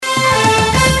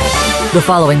The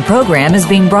following program is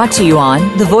being brought to you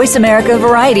on the Voice America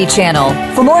Variety Channel.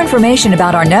 For more information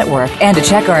about our network and to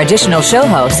check our additional show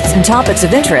hosts and topics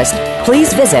of interest,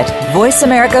 please visit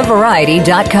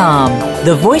voiceamericavariety.com.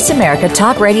 The Voice America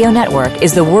Talk Radio Network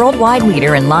is the worldwide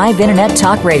leader in live Internet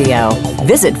talk radio.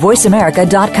 Visit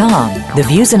voiceamerica.com. The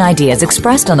views and ideas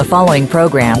expressed on the following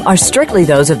program are strictly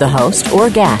those of the host or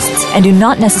guests and do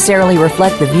not necessarily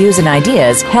reflect the views and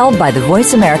ideas held by the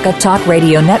Voice America Talk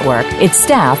Radio Network, its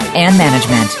staff, and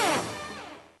management.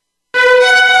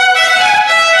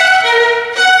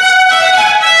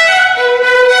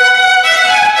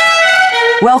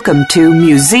 Welcome to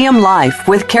Museum Life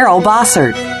with Carol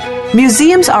Bossert.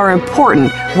 Museums are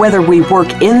important whether we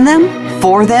work in them,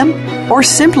 for them, or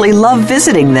simply love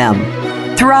visiting them.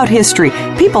 Throughout history,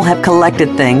 people have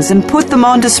collected things and put them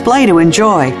on display to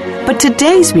enjoy. But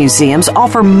today's museums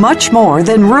offer much more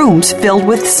than rooms filled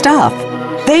with stuff.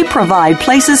 They provide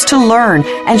places to learn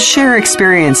and share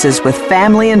experiences with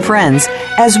family and friends,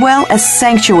 as well as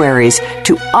sanctuaries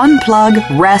to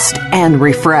unplug, rest, and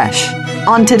refresh.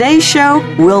 On today's show,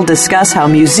 we'll discuss how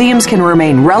museums can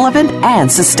remain relevant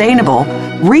and sustainable,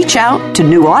 reach out to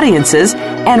new audiences,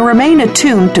 and remain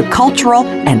attuned to cultural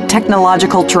and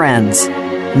technological trends.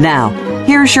 Now,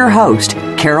 here's your host,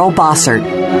 Carol Bossert.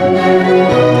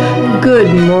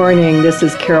 Good morning. This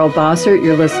is Carol Bossert.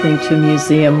 You're listening to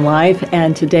Museum Life,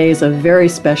 and today is a very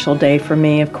special day for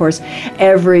me. Of course,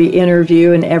 every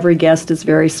interview and every guest is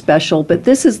very special, but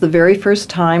this is the very first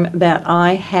time that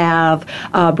I have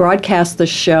broadcast the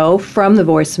show from the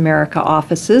Voice America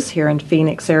offices here in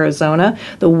Phoenix, Arizona.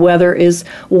 The weather is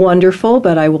wonderful,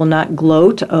 but I will not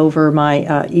gloat over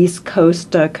my East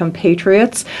Coast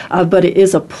compatriots, but it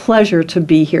is a pleasure to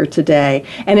be here today,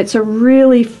 and it's a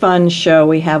really fun show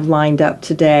we have lined up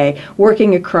today,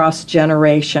 working across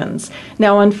generations.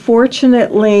 Now,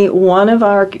 unfortunately, one of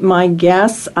my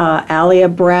guests, Alia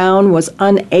Brown, was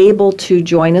unable to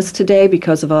join us today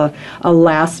because of a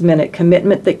last-minute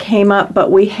commitment that came up,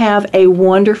 but we have a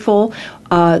wonderful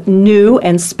new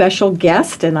and special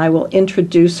guest, and I will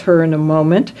introduce her in a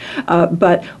moment.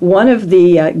 But one of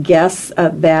the guests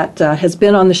that has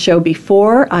been on the show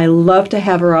before, I love to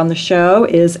have her on the show,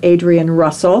 is Adrianne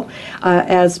Russell.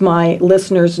 As my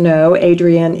listeners know,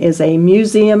 Adrianne is a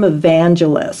museum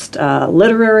evangelist,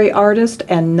 literary artist,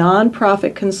 and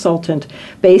nonprofit consultant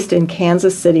based in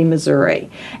Kansas City, Missouri.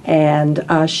 And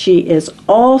she is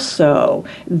also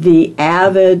the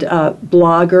avid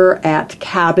blogger at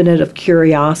Cabinet of Curiosities,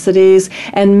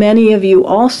 and many of you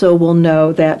also will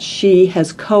know that she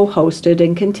has co-hosted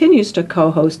and continues to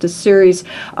co-host a series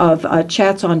of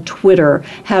chats on Twitter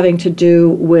having to do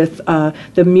with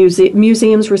the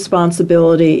museum's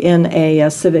responsibility in a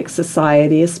civic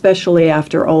society, especially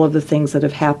after all of the things that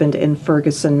have happened in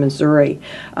Ferguson, Missouri,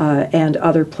 and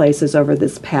other places over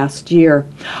this past year.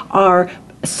 Our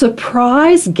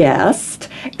surprise guest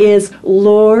is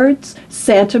Lourdes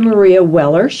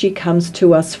Santamaría-Wheeler. She comes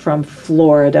to us from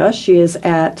Florida. She is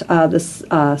at the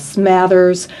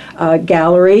Smathers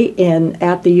Gallery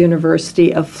at the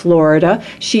University of Florida.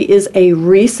 She is a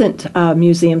recent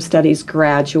museum studies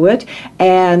graduate,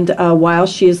 and while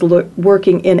she is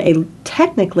working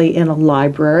technically in a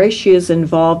library, she is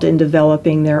involved in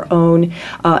developing their own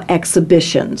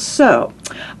exhibitions. So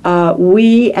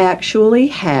we actually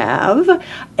have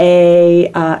a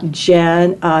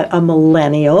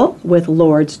millennial with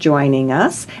Lourdes joining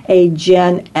us, a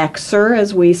Gen Xer,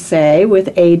 as we say,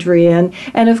 with Adrianne,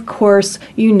 and of course,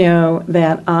 you know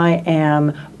that I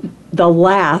am the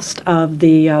last of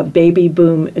the baby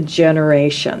boom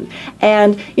generation.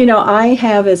 And, you know, I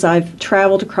have, as I've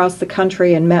traveled across the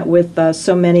country and met with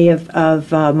so many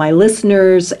of my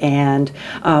listeners and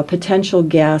potential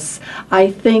guests,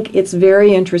 I think it's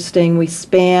very interesting. We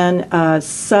span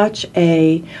such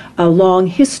a long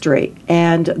history,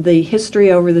 and the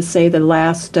history over the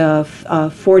last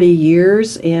 40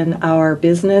 years in our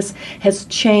business has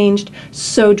changed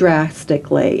so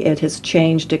drastically. It has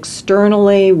changed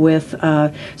externally with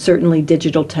certainly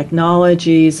digital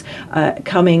technologies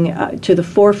coming to the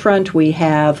forefront. We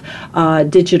have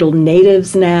digital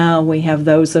natives now. We have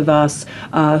those of us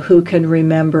who can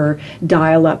remember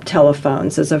dial-up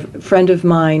telephones. As a friend of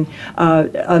mine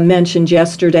mentioned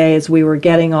yesterday as we were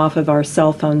getting off of our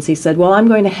cell phones, he said, "Well, I'm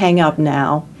going to hang up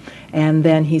now." And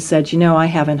then he said, "You know, I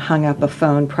haven't hung up a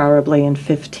phone probably in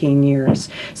 15 years.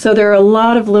 So there are a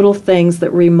lot of little things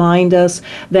that remind us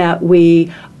that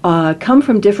we come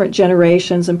from different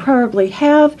generations and probably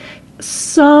have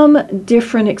some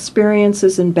different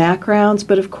experiences and backgrounds,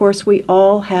 but of course we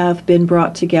all have been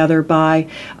brought together by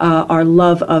our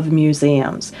love of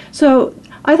museums. So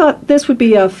I thought this would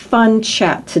be a fun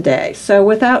chat today. So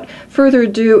without further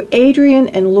ado, Adrianne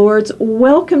and Lourdes,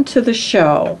 welcome to the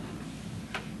show.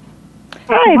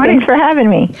 Hi, thanks for having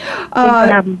me.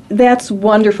 That's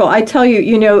wonderful. I tell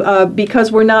you, because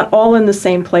we're not all in the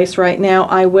same place right now,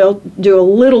 I will do a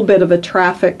little bit of a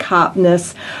traffic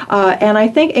copness. And I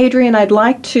think, Adrianne, I'd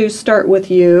like to start with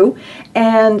you.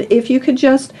 And if you could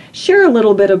just share a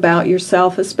little bit about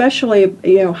yourself, especially,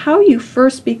 how you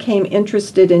first became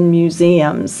interested in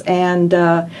museums and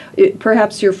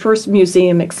perhaps your first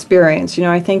museum experience.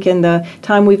 I think in the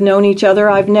time we've known each other,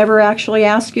 I've never actually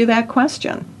asked you that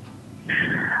question.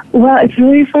 Well, it's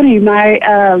really funny. My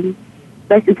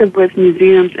relationship with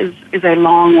museums is a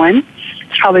long one.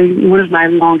 It's probably one of my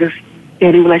longest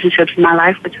standing relationships in my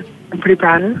life, which I'm pretty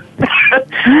proud of.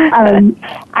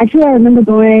 Actually, I remember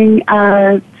going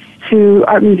to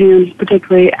art museums,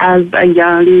 particularly as a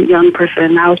young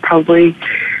person. I was probably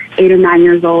 8 or 9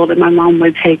 years old, and my mom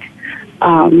would take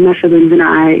my siblings and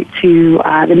I to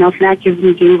the Nelson Atkins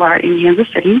Museum of Art in Kansas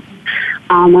City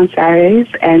on Saturdays,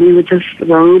 and we would just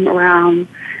roam around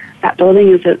that building.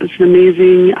 It's an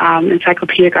amazing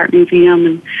encyclopedic art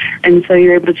museum, and so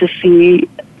you're able to just see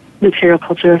material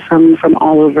culture from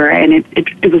all over, and it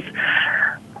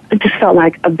just felt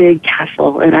like a big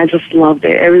castle, and I just loved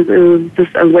it. It was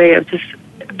just a way of just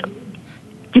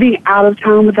getting out of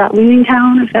town without leaving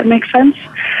town, if that makes sense.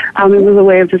 It was a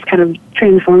way of just kind of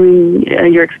transforming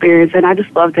your experience, and I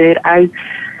just loved it.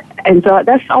 And so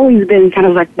that's always been kind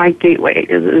of like my gateway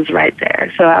is right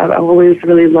there. So I've always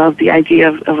really loved the idea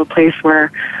of a place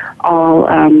where all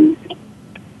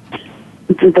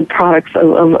the products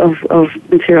of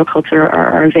material culture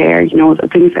are there, the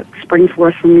things that spring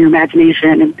forth from your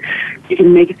imagination, and you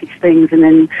can make these things, and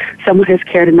then someone has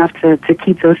cared enough to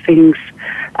keep those things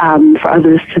for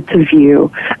others to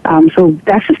view. So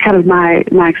that's just kind of my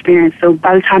experience. So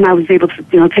by the time I was able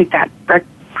to, take that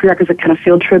prerequisite kind of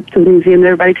field trip to the museum that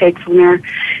everybody takes when they're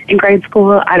in grade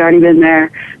school, I'd already been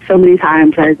there so many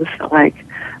times. I just felt like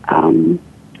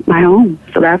my home.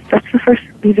 So that's the first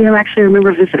museum I actually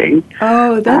remember visiting.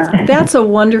 Oh, that's a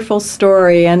wonderful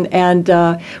story, and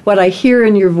what I hear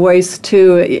in your voice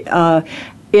too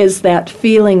is that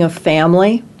feeling of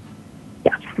family.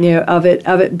 Yeah. Of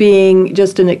it being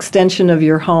just an extension of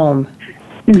your home.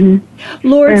 Mm-hmm.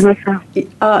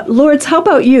 Lourdes, how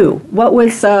about you? What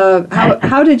was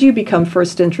how did you become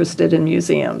first interested in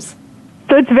museums?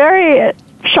 So it's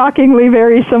shockingly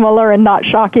very similar and not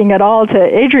shocking at all to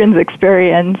Adrianne's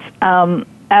experience.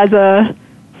 As a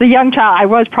young child, I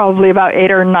was probably about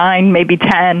 8 or 9, maybe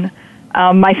 10.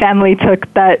 My family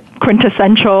took that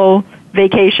quintessential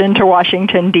vacation to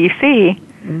Washington, D.C.,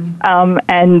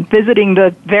 and visiting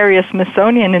the various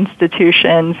Smithsonian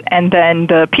institutions and then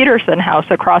the Peterson House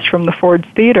across from the Ford's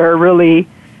Theater really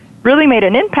made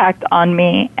an impact on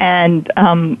me. And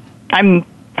I'm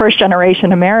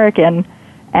first-generation American,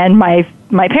 and my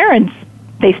parents,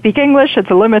 they speak English. It's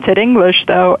a limited English,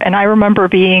 though, and I remember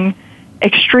being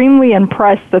extremely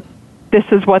impressed that this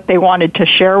is what they wanted to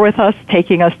share with us,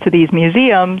 taking us to these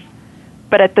museums,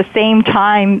 but at the same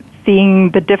time seeing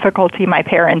the difficulty my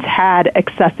parents had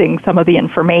accessing some of the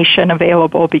information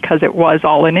available because it was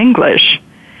all in English.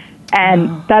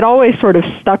 And that always sort of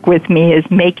stuck with me, is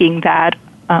making that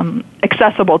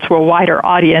accessible to a wider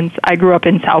audience. I grew up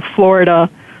in South Florida,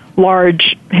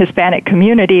 large Hispanic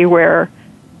community where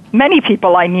many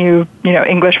people I knew,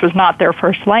 English was not their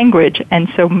first language. And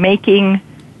so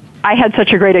I had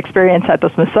such a great experience at the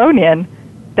Smithsonian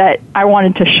that I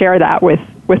wanted to share that with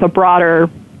a broader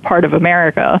part of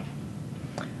America.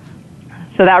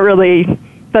 So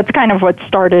that's kind of what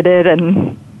started it,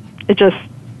 and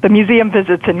the museum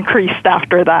visits increased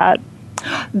after that.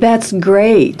 That's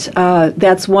great.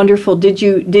 That's wonderful. Did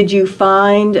you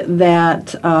find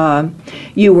that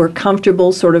you were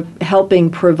comfortable sort of helping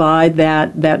provide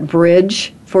that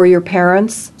bridge for your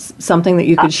parents, something that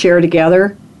you could share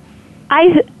together?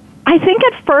 I think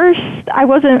at first I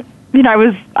wasn't. I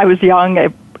was young.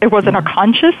 It wasn't a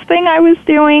conscious thing I was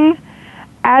doing.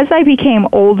 As I became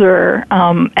older,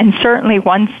 and certainly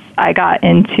once I got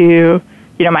into,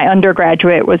 my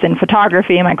undergraduate was in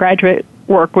photography and my graduate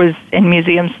work was in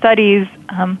museum studies,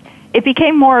 it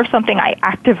became more of something I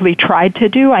actively tried to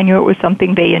do. I knew it was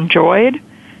something they enjoyed.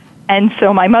 And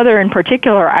so my mother in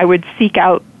particular, I would seek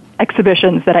out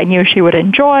exhibitions that I knew she would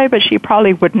enjoy, but she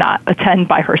probably would not attend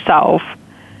by herself.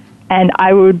 And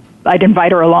I'd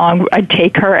invite her along, I'd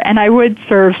take her, and I would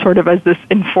serve sort of as this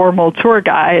informal tour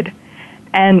guide.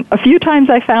 And a few times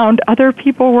I found other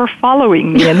people were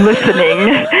following me and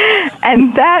listening.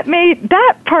 And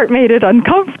that part made it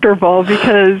uncomfortable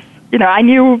because, I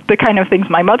knew the kind of things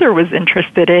my mother was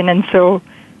interested in. And so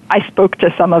I spoke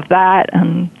to some of that,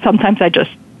 and sometimes I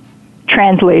just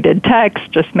translated text,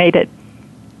 just made it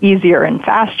easier and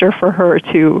faster for her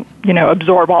to,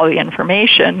 absorb all the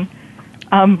information.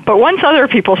 But once other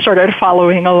people started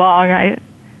following along,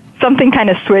 something kind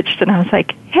of switched, and I was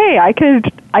like, hey, I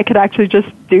could actually just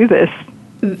do this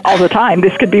all the time.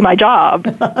 This could be my job.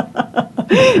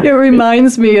 It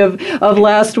reminds me of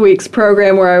last week's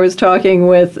program where I was talking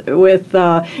with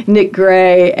Nick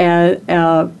Gray,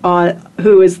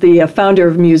 who is the founder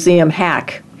of Museum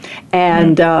Hack.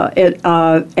 And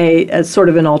a sort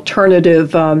of an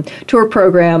alternative tour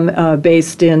program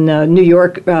based in New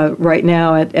York right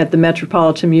now at the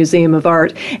Metropolitan Museum of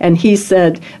Art. And he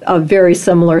said a very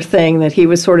similar thing, that he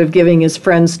was sort of giving his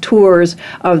friends tours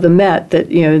of the Met, that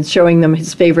showing them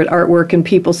his favorite artwork, and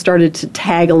people started to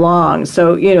tag along.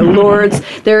 So Lourdes,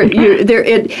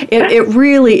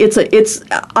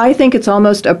 I think it's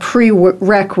almost a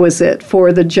prerequisite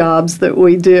for the jobs that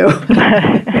we do.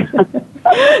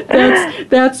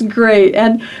 That's great.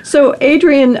 And so,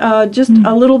 Adrianne, just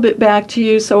a little bit back to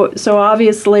you. So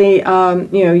obviously,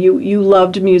 you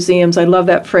loved museums. I love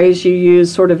that phrase you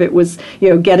used. Sort of, it was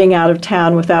getting out of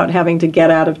town without having to get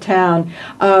out of town.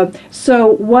 So,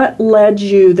 what led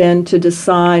you then to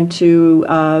decide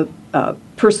to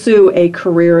pursue a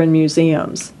career in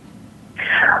museums?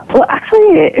 Well,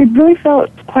 actually, it really felt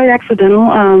quite accidental.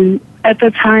 At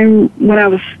the time when I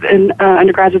was in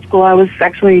undergraduate school, I was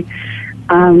actually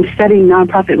studying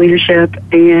nonprofit leadership,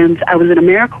 and I was in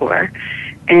AmeriCorps.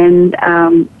 And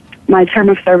my term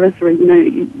of service, where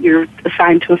you're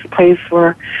assigned to a place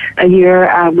for a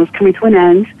year, was coming to an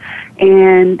end,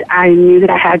 and I knew that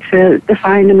I had to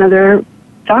find another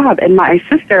job. And my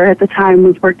sister at the time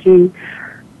was working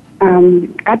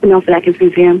at the Nelson Atkins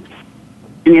Museum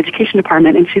in the education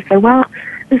department, and she said, "Well,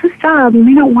 there's this job, and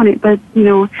we don't want it, but,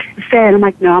 instead," I'm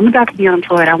like, "No, I'm about to be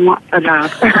unemployed. I want a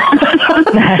job."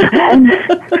 and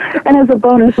as a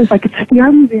bonus, it's like, "It's at the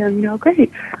art museum,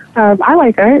 great. I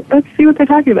like art. Let's see what they're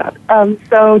talking about."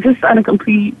 So just on a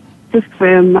complete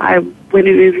whim, I went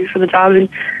and interviewed for the job, and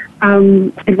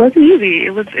it wasn't easy.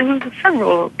 It was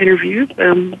several interviews,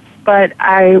 but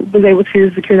I was able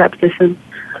to secure that position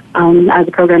as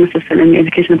a program assistant in the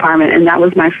education department, and that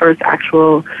was my first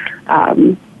actual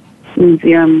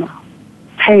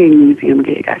paying museum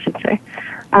gig, I should say.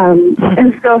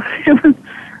 And so it was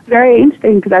very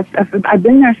interesting, because I've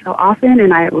been there so often,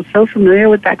 and I was so familiar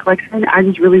with that collection. I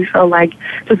just really felt like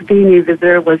just being a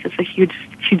visitor was just a huge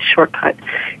shortcut.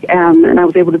 And I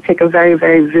was able to take a very,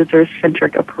 very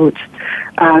visitor-centric approach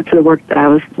to the work that I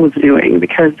was doing,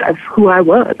 because that's who I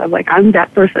was. I'm like, I'm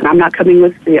that person. I'm not coming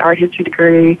with the art history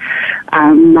degree.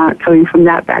 I'm not coming from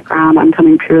that background. I'm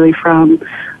coming purely from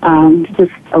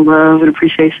just a love and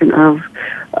appreciation of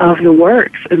the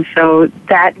works. And so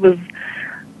that was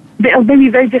maybe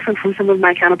very different from some of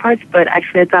my counterparts, but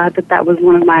actually I thought that was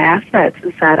one of my assets,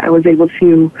 is that I was able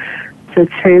to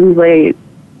translate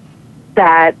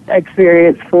that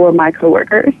experience for my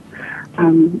coworkers.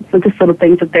 So just little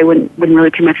things that they wouldn't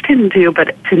really pay much attention to,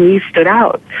 but to me stood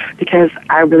out, because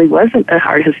I really wasn't a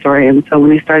art historian. So when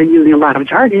they started using a lot of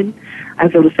jargon, I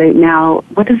was able to say, "Now,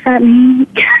 what does that mean?"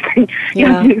 You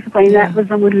have to explain that for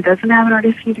someone who doesn't have an art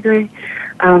history degree.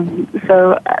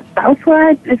 So that was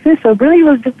why it's this. So it really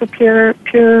was just a pure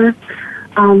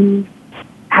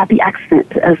happy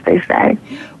accident, as they say.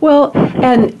 Well,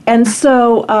 and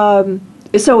so.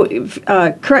 So,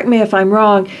 correct me if I'm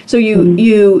wrong. So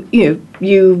you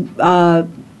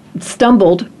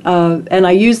stumbled, and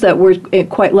I use that word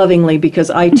quite lovingly, because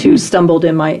I too stumbled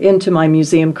into my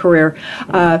museum career.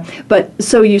 But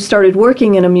so you started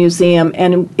working in a museum,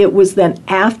 and it was then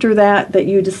after that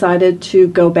you decided to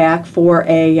go back for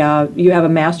you have a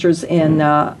master's in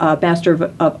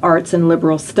Master of Arts in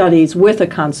Liberal Studies with a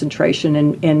concentration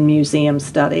in museum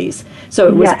studies. So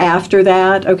it was after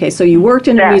that. Okay, so you worked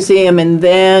in a museum, and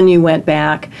then you went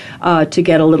back to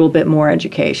get a little bit more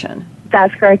education.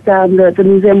 That's correct. The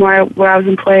museum where I was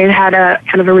employed had a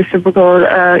kind of a reciprocal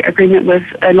agreement with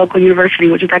a local university,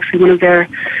 which is actually one of their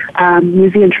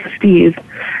museum trustees.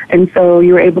 And so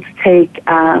you were able to take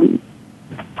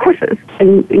courses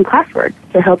in classwork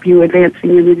to help you advance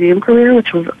in your museum career,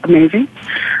 which was amazing.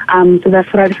 So that's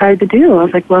what I decided to do. I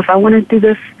was like, well, if I want to do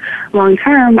this long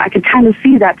term, I could kind of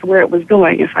see that's where it was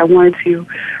going. If I wanted to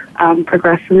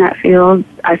progress in that field,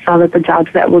 I saw that the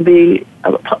jobs that were being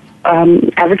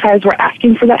advertised were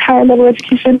asking for that higher level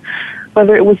education.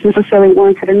 Whether it was necessarily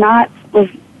warranted or not was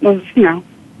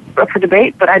up for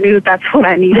debate, but I knew that's what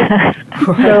I needed.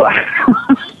 So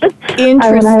interesting. I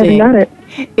haven't done it.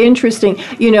 Interesting.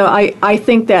 I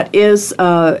think that is,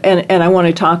 and I want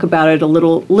to talk about it a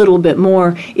little bit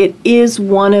more. It is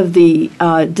one of the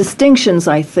distinctions,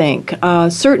 I think,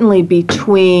 certainly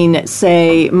between,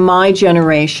 say, my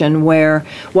generation, where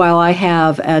while I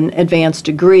have an advanced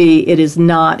degree, it is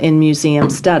not in museum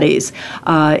studies.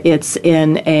 It's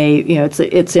in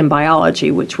it's in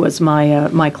biology, which was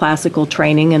my classical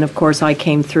training, and of course I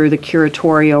came through the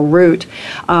curatorial route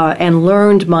and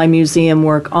learned my museum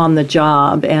work on the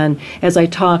job. And as I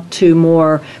talk to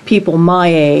more people my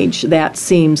age, that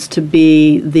seems to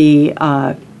be the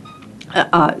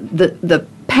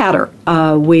pattern.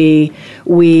 We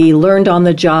learned on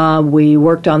the job. We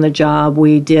worked on the job.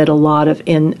 We did a lot of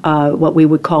what we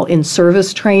would call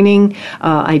in-service training.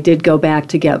 I did go back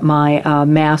to get my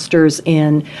master's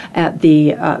in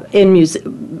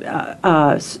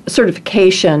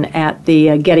certification at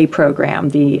the Getty program,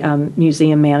 the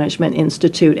Museum Management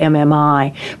Institute,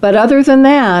 MMI. But other than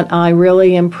that, I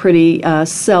really am pretty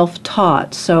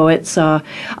self-taught. So it's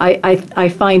I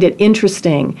find it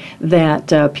interesting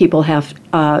that people have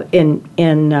in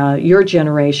your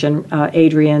generation,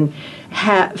 Adrianne,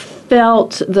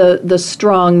 felt the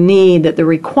strong need that the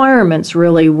requirements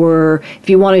really were, if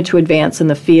you wanted to advance in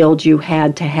the field, you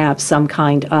had to have some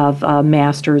kind of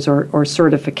master's or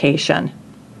certification.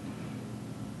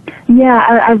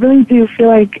 Yeah, I really do feel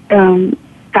like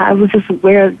that was just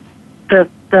where the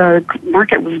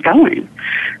market was going.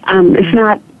 It's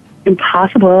not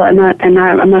impossible, and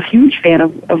I'm a huge fan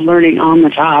of learning on the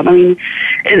job. I mean,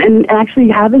 and actually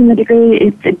having the degree,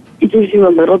 it gives you a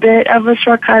little bit of a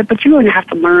shortcut, but you're going to have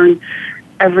to learn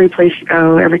every place you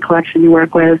go, every collection you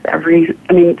work with,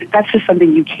 that's just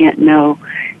something you can't know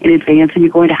in advance, and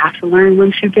you're going to have to learn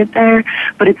once you get there,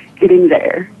 but it's getting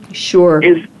there. Sure.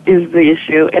 Is the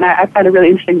issue. And I find it really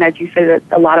interesting that you say that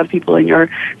a lot of people in your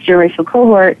generational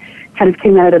cohort kind of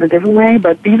came at it a different way,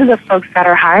 but these are the folks that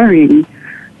were hiring me.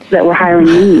 So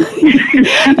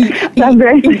I'm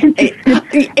very interested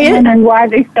in why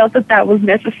they felt that was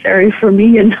necessary for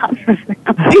me and not for them.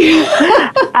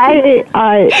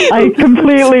 I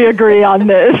completely agree on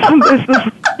this.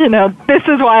 This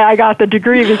is why I got the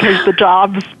degree, because the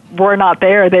jobs were not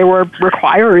there. They were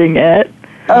requiring it.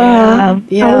 So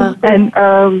you didn't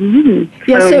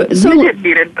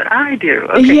need it, but I do.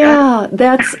 Okay, yeah,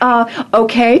 that's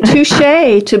okay.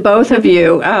 Touche to both of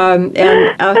you.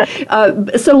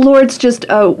 So, Lourdes, just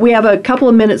we have a couple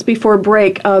of minutes before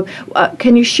break.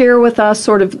 Can you share with us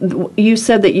sort of? You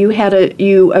said that you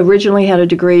originally had a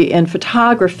degree in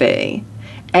photography.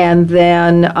 And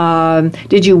then,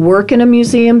 did you work in a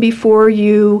museum before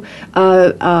you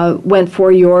went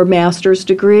for your master's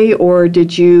degree, or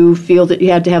did you feel that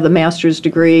you had to have the master's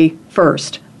degree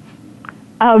first?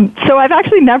 So I've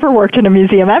actually never worked in a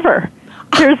museum ever.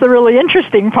 Here's the really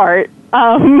interesting part.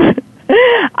 I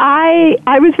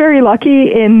was very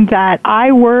lucky in that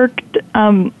I worked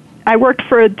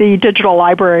for the digital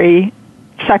library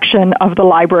section of the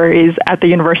libraries at the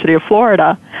University of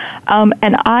Florida.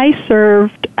 And I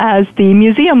served as the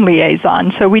museum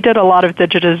liaison. So we did a lot of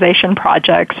digitization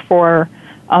projects for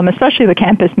especially the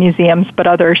campus museums, but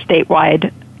other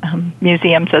statewide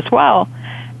museums as well.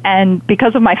 And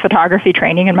because of my photography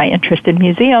training and my interest in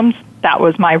museums, that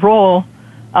was my role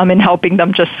in helping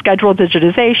them just schedule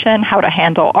digitization, how to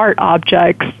handle art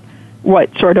objects, what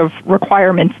sort of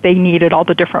requirements they needed, all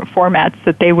the different formats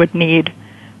that they would need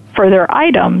for their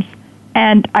items.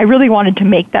 And I really wanted to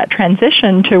make that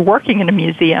transition to working in a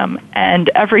museum. And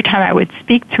every time I would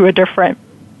speak to a different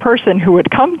person who would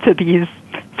come to these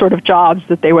sort of jobs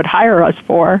that they would hire us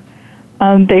for,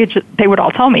 they would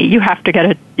all tell me, you have to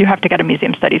get a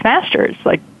museum studies master's.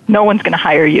 Like, no one's going to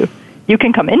hire you. You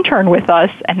can come intern with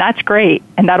us, and that's great,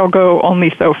 and that'll go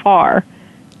only so far.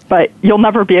 But you'll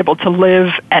never be able to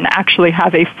live and actually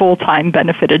have a full-time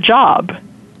benefited job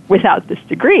without this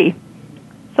degree.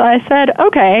 So I said,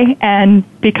 okay, and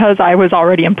because I was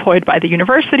already employed by the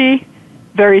university,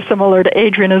 very similar to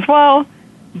Adrianne as well,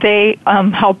 they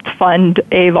helped fund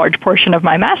a large portion of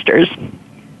my master's.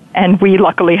 And we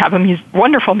luckily have a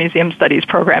wonderful museum studies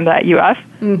program at UF,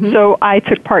 so I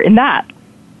took part in that.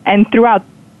 And throughout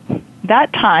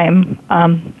that time,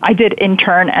 I did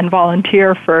intern and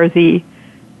volunteer for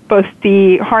both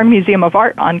the Harn Museum of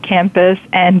Art on campus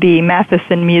and the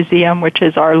Matheson Museum, which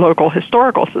is our local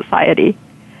historical society.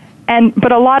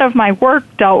 But a lot of my work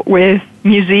dealt with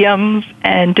museums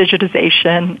and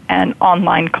digitization and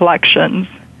online collections.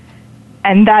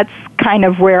 And that's kind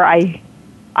of where I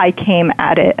came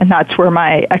at it, and that's where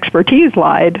my expertise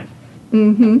lied.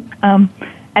 And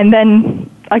then,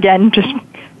 again, just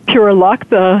pure luck,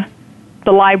 the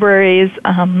libraries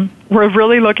were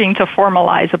really looking to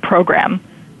formalize a program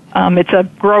It's a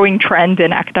growing trend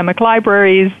in academic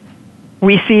libraries.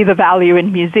 We see the value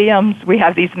in museums. We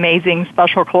have these amazing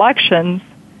special collections,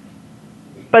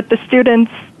 but the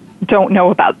students don't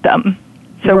know about them.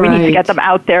 So we need to get them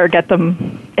out there, get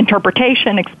them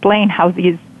interpretation, explain how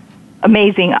these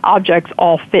amazing objects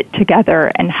all fit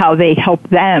together and how they help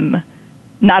them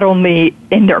not only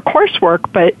in their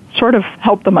coursework, but sort of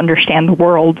help them understand the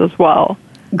world as well.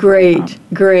 Great.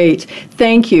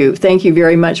 Thank you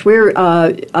very much. We're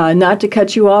not to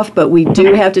cut you off, but we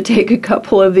do have to take a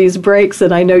couple of these breaks,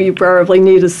 and I know you probably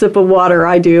need a sip of water.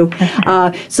 I do.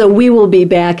 So we will be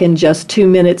back in just 2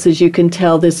 minutes. As you can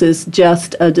tell, this is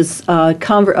just a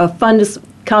fun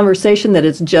conversation that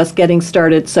is just getting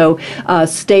started. So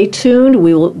stay tuned.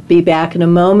 We will be back in a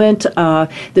moment.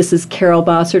 This is Carol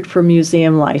Bossert for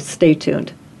Museum Life. Stay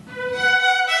tuned.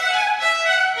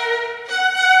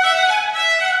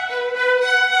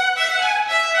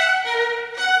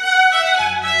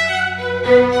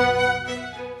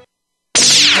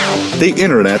 The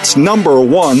Internet's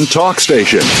 #1 talk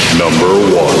station.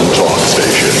 #1 talk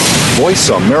station.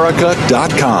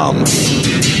 VoiceAmerica.com.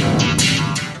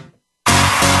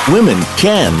 Women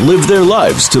can live their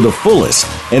lives to the fullest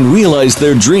and realize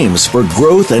their dreams for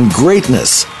growth and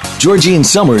greatness. Georgine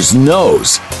Summers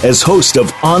knows. As host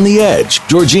of On the Edge,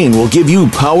 Georgine will give you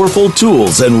powerful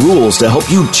tools and rules to help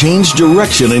you change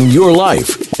direction in your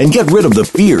life and get rid of the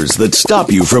fears that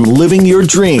stop you from living your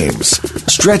dreams.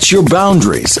 Stretch your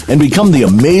boundaries and become the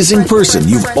amazing person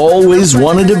you've always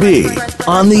wanted to be.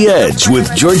 On the Edge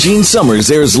with Georgine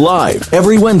Summers airs live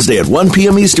every Wednesday at 1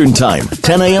 p.m. Eastern Time,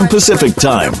 10 a.m. Pacific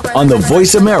Time on the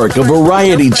Voice America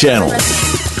Variety Channel.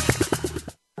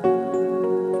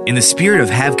 In the spirit of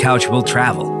Have Couch Will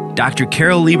Travel, Dr.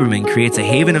 Carol Lieberman creates a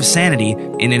haven of sanity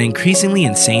in an increasingly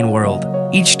insane world.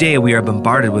 Each day we are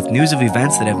bombarded with news of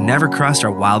events that have never crossed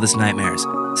our wildest nightmares.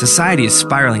 Society is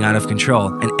spiraling out of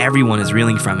control and everyone is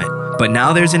reeling from it. But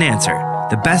now there's an answer.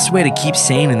 The best way to keep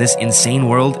sane in this insane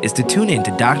world is to tune in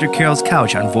to Dr. Carol's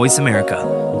Couch on Voice America.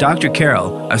 Dr.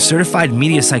 Carol, a certified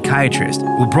media psychiatrist,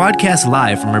 will broadcast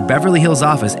live from her Beverly Hills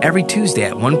office every Tuesday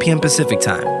at 1 p.m. Pacific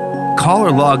Time. Call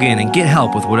or log in and get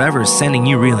help with whatever is sending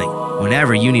you reeling,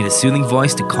 whenever you need a soothing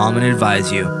voice to calm and advise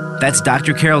you. That's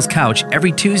Dr. Carol's Couch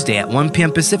every Tuesday at 1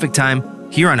 p.m. Pacific Time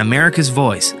here on America's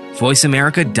Voice,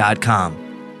 VoiceAmerica.com.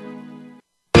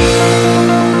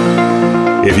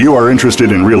 If you are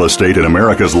interested in real estate in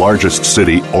America's largest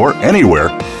city or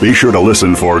anywhere, be sure to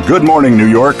listen for Good Morning New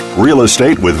York, Real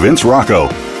Estate with Vince Rocco.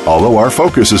 Although our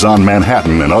focus is on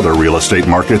Manhattan and other real estate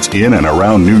markets in and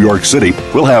around New York City,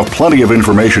 we'll have plenty of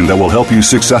information that will help you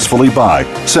successfully buy,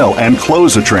 sell, and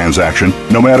close a transaction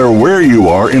no matter where you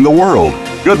are in the world.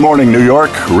 Good Morning New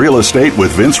York, Real Estate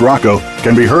with Vince Rocco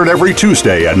can be heard every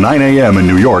Tuesday at 9 a.m. in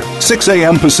New York, 6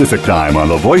 a.m. Pacific Time on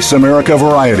the Voice America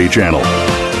Variety Channel.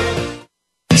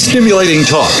 Stimulating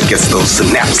talk gets those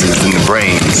synapses in the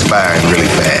brain firing really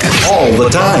fast. All the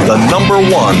time. The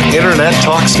 #1 Internet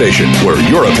talk station where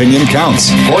your opinion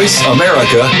counts.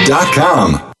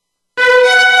 VoiceAmerica.com.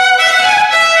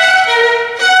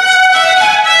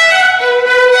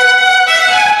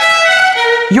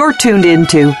 You're tuned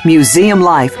into Museum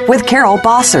Life with Carol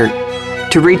Bossert.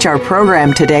 To reach our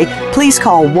program today, please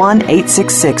call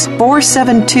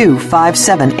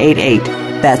 1-866-472-5788.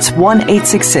 That's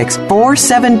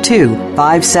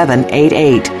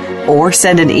 1-866-472-5788. Or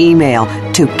send an email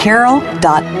to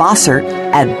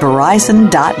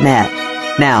carol.bossert@verizon.net.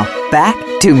 Now, back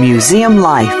to Museum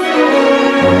Life.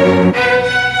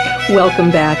 Welcome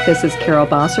back. This is Carol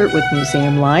Bossert with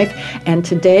Museum Life, and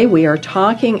today we are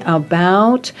talking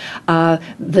about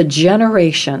the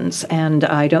generations, and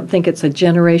I don't think it's a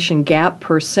generation gap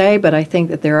per se, but I think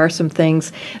that there are some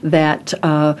things that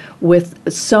with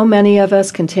so many of us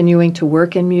continuing to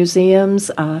work in museums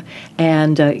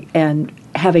and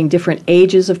having different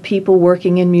ages of people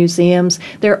working in museums,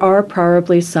 there are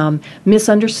probably some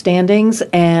misunderstandings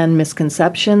and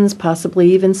misconceptions,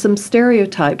 possibly even some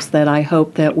stereotypes that I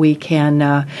hope that we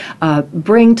can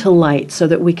bring to light so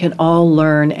that we can all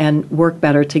learn and work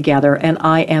better together. And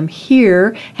I am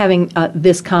here having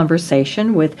this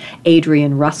conversation with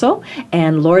Adrianne Russell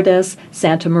and Lourdes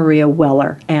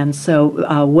Santamaría-Wheeler. And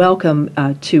so welcome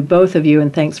to both of you,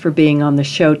 and thanks for being on the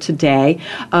show today.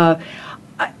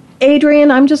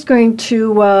 Adrianne, I'm just going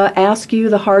to ask you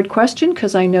the hard question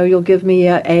because I know you'll give me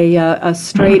a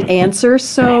straight answer.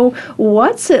 So,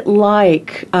 what's it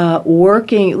like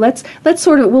working?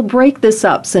 We'll break this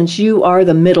up since you are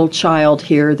the middle child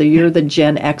here. You're the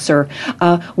Gen Xer.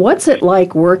 What's it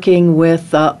like working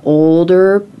with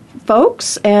older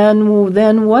folks, and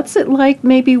then what's it like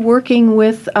maybe working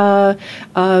with new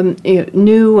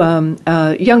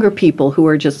younger people who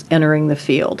are just entering the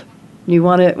field? You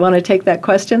want to take that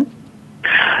question?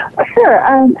 Sure.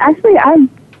 Actually, I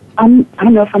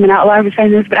don't know if I'm an outlier for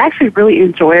saying this, but I actually really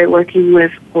enjoy working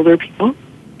with older people.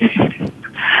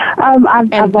 I've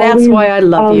that's always, why I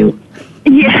love you.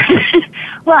 Yeah.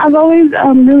 Well, I've always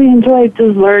really enjoyed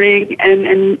just learning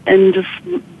and just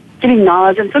getting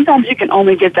knowledge, and sometimes you can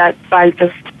only get that by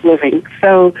just living.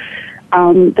 So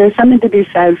there's something to be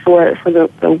said for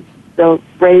the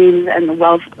range and the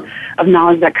wealth of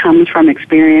knowledge that comes from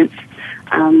experience.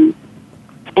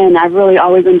 And I've really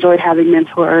always enjoyed having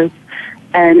mentors,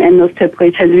 and those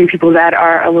typically tend to be people that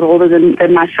are a little older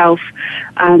than myself.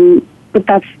 But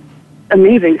that's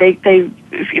amazing.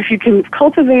 If you can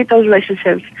cultivate those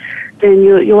relationships, then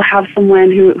you'll have someone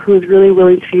who is really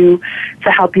willing to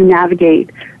help you navigate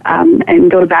and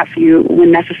go to bat for you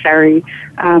when necessary.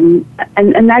 And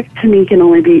that to me can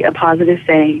only be a positive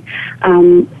thing.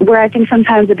 Where I think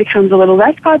sometimes it becomes a little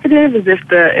less positive is if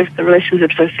the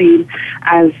relationships are seen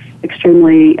as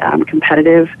extremely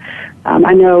competitive.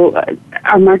 I know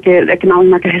our economic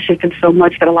market has shifted so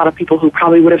much that a lot of people who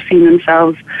probably would have seen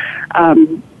themselves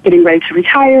getting ready to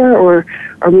retire or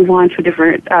move on to a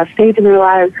different stage in their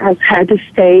lives has had to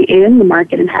stay in the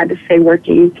market and had to stay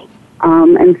working.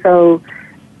 And so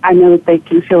I know that they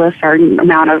can feel a certain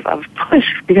amount of push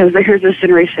because here's this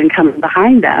generation coming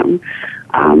behind them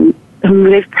whom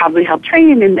they've probably helped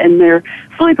train and they're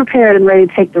fully prepared and ready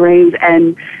to take the reins,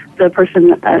 and the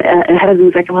person ahead of them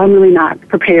is like, well, I'm really not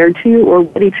prepared to or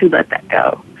ready to let that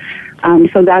go.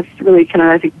 So that's really kind of,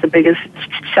 I think, the biggest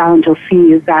challenge you'll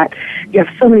see is that you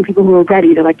have so many people who are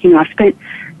ready to, like, I've spent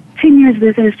 10 years in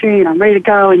this industry and I'm ready to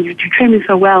go and you trained me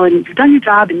so well and you've done your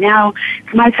job and now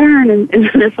it's my turn, and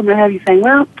there's someone ahead of you saying,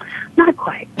 well, not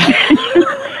quite.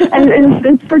 and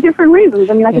it's for different reasons.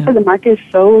 I mean, like I said, the market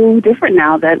is so different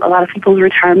now that a lot of people's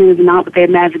retirement is not what they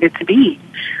imagined it to be.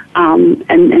 And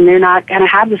they're not going to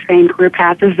have the same career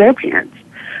path as their parents.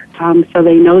 So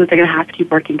they know that they're going to have to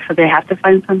keep working, so they have to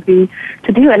find something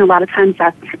to do. And a lot of times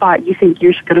that's the spot you think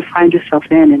you're going to find yourself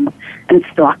in, and it's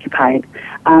still occupied.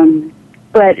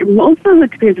 But most of the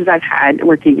experiences I've had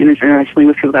working intergenerationally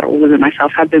with people that are older than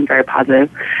myself have been very positive,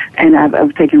 and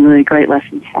I've taken really great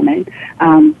lessons from it.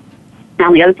 Now,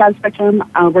 on the other side of the spectrum,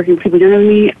 working with people younger than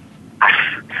me,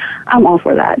 I'm all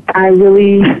for that. I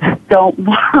really don't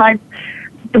want...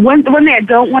 The one thing I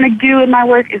don't want to do in my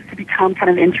work is to become kind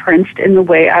of entrenched in the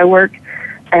way I work.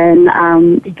 And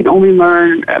you can only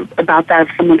learn about that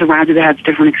if someone's around you that has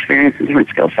different experience and different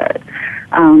skill set.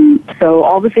 So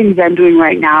all the things I'm doing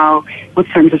right now with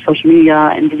terms of social media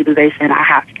and digitalization, I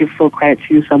have to give full credit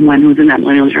to someone who's in that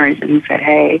millennial generation who said,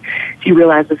 hey, if you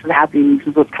realize this is happening, this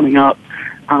is what's coming up,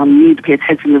 you need to pay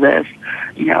attention to this,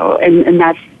 and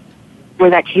that's where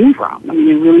that came from. I mean,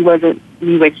 it really wasn't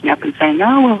me waking up and saying,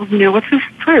 oh, well, what's this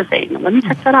Twitter thing? Let me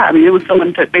check that out. I mean, it was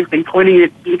someone basically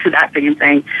pointing me to that thing and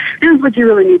saying, this is what you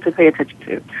really need to pay attention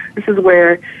to. This is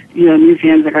where,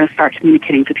 museums are going to start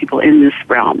communicating to people in this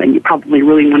realm, and you probably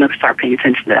really want to start paying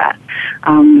attention to that.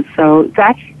 So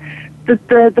that's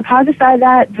the positive side of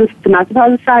that. Just the not the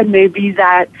positive side may be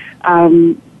that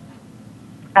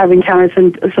I've encountered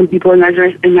some people in that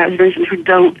generation who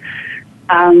don't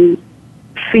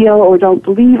feel or don't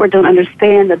believe or don't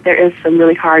understand that there is some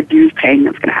really hard dues paying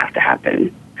that's going to have to happen.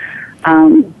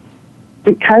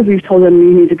 Because we've told them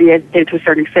you need to be educated to a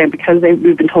certain extent, because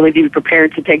we've been told they need to be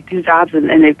prepared to take these jobs, and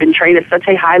they've been trained at such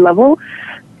a high level,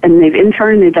 and they've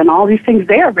interned, they've done all these things,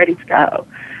 they are ready to go.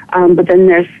 But then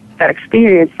there's that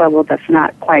experience level that's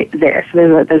not quite there.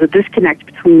 So there's a disconnect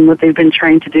between what they've been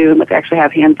trained to do and what they actually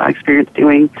have hands-on experience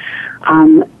doing.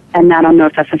 And I don't know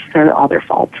if that's necessarily all their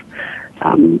fault.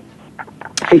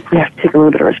 I think we have to take a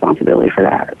little bit of responsibility for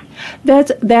that.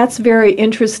 That's very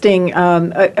interesting.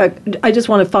 I just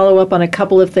want to follow up on a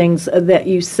couple of things that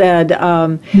you said.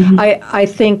 I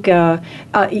think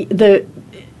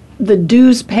the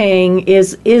dues paying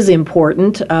is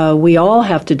important. We all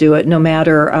have to do it, no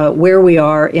matter where we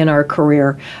are in our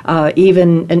career,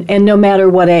 even and no matter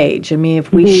what age. I mean,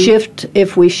 if we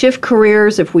shift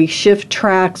careers, if we shift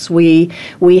tracks, we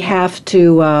have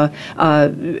to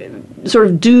sort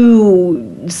of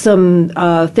do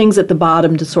things at the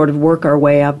bottom to sort of work our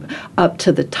way up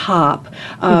to the top.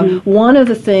 One of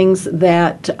the things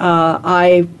that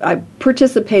I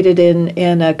participated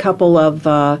in a couple of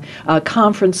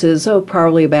conferences,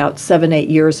 probably about 7-8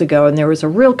 years ago, and there was a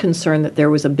real concern that there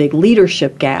was a big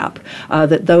leadership gap,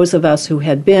 that those of us who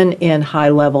had been in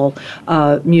high-level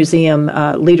museum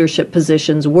leadership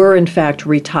positions were in fact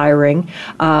retiring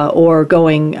or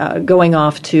going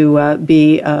off to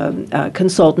be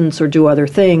consultants or do other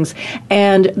things,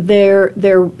 and there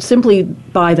simply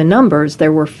by the numbers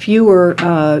there were fewer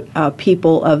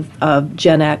people of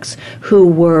Gen X who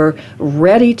were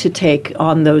ready to take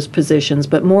on those positions,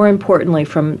 but more importantly,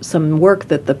 from some work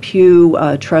that the Pew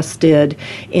Trust did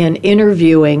in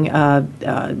interviewing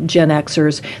Gen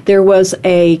Xers, there was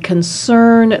a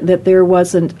concern that there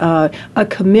wasn't a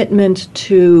commitment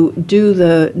to do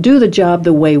the job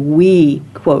the way we,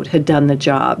 quote, had done the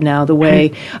job. Now, the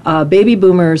way baby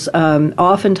boomers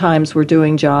oftentimes were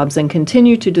doing jobs and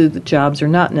continue to do the jobs are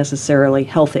not necessarily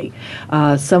healthy.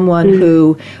 Someone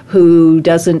who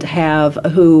doesn't have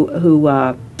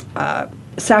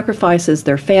sacrifices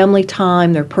their family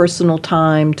time, their personal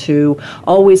time to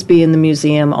always be in the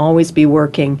museum, always be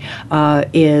working,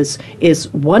 is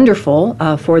wonderful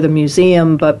for the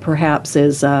museum, but perhaps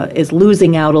is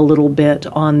losing out a little bit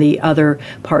on the other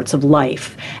parts of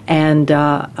life. And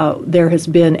there has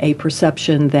been a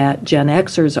perception that Gen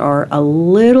Xers are a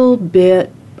little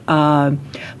bit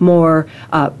more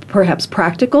perhaps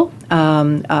practical.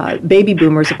 Baby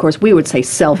boomers, of course, we would say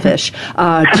selfish.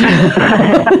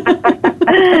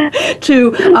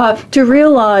 To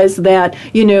realize that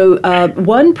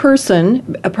one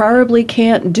person probably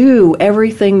can't do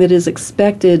everything that is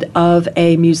expected of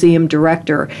a museum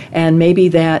director, and maybe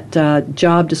that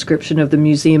job description of the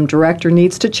museum director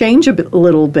needs to change a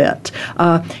little bit.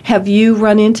 Have you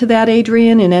run into that,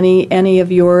 Adrianne, in any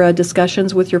of your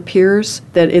discussions with your peers?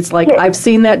 That it's like, I've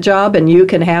seen that job and you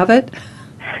can have it?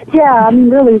 Yeah, I mean,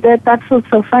 really, that's what's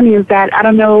so funny is that I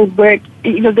don't know where,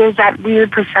 there's that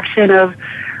weird perception of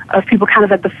people kind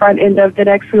of at the front end of Gen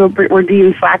X who were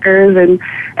deemed slackers and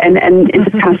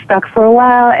it's kind of stuck for a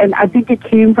while. And I think it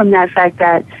came from that fact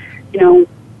that,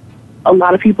 a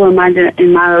lot of people in my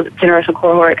generational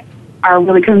cohort are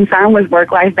really concerned with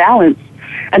work-life balance.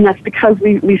 And that's because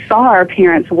we saw our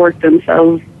parents work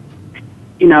themselves,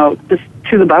 just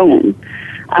to the bone.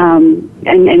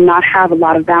 And not have a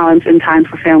lot of balance and time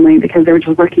for family because they were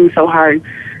just working so hard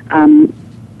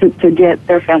to get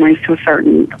their families to a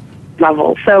certain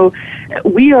level. So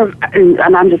we are, and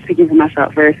I'm just speaking for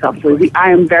myself very selfishly,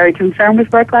 I am very concerned with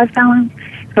work-life balance.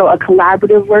 So a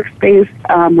collaborative workspace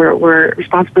where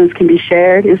responsibilities can be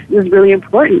shared is really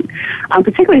important,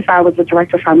 particularly if I was a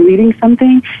director, if I'm leading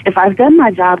something. If I've done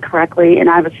my job correctly and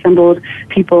I've assembled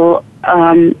people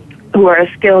who are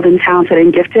skilled and talented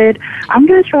and gifted, I'm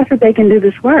going to trust that they can do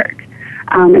this work.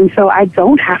 And so I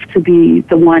don't have to be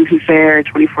the one who's there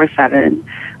 24/7.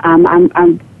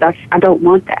 I don't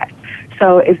want that.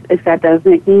 So if that does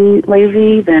make me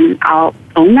lazy, then I'll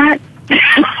own that.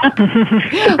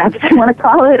 If that's what I want to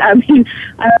call it. I mean,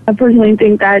 I personally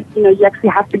think that, you actually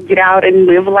have to get out and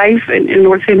live life in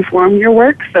order to inform your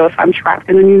work. So if I'm trapped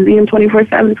in a museum 24/7,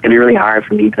 it's going to be really hard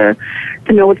for me to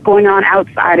know what's going on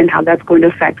outside and how that's going to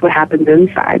affect what happens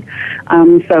inside.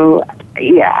 So,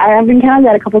 yeah, I have encountered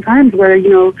that a couple of times where,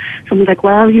 someone's like,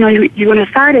 well, you're going to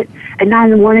start at 9 in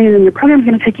the morning and the program's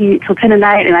going to take you till 10 at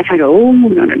night. And I kind of go, oh,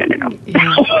 no.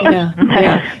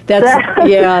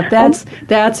 Yeah.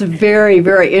 That's very,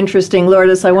 very interesting.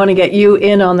 Lourdes, I want to get you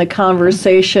in on the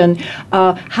conversation.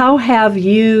 How have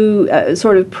you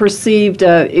sort of perceived,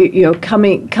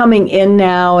 coming in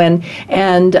now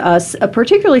and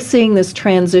particularly seeing this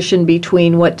transition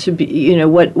between what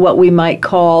we might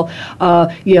call,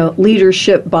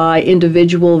 leadership by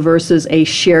individual versus a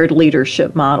shared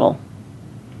leadership model?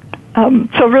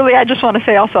 So really, I just want to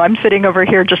say also, I'm sitting over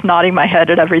here just nodding my head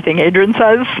at everything Adrianne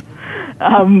says,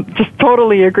 just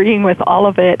totally agreeing with all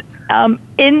of it.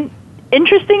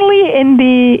 Interestingly, in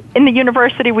the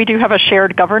university, we do have a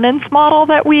shared governance model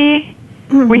that we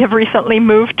have recently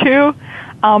moved to,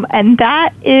 and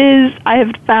that is, I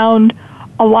have found,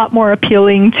 a lot more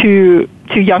appealing to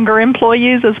younger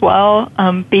employees as well,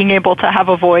 being able to have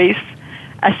a voice,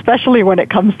 especially when it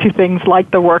comes to things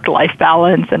like the work-life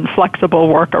balance and flexible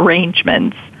work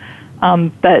arrangements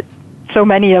that so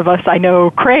many of us I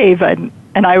know crave. And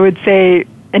I would say,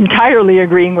 entirely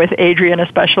agreeing with Adrianne,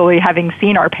 especially having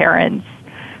seen our parents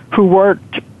who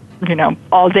worked,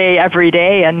 all day, every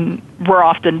day, and we're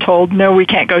often told, no, we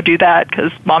can't go do that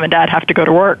because mom and dad have to go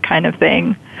to work kind of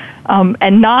thing.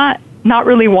 And not not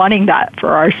really wanting that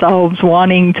for ourselves,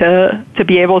 wanting to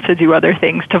be able to do other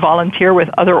things, to volunteer with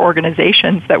other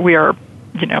organizations that we are,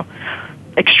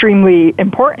 extremely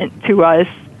important to us.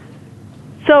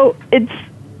 So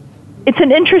it's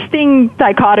an interesting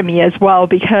dichotomy as well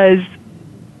because,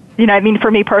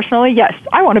 for me personally, yes,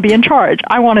 I want to be in charge.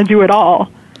 I want to do it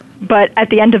all. But at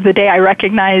the end of the day, I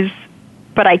recognize,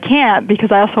 but I can't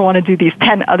because I also want to do these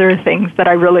 10 other things that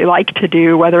I really like to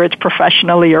do, whether it's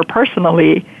professionally or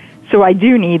personally. So I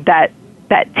do need that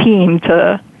team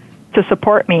to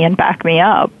support me and back me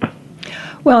up.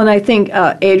 Well, and I think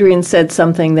Adrianne said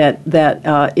something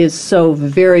that is so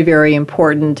very, very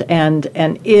important and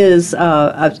is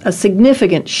a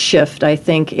significant shift, I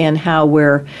think, in how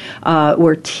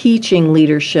we're teaching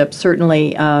leadership,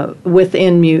 certainly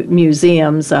within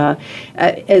museums,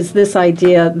 is this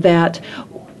idea that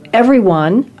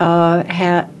everyone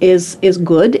is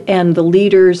good, and the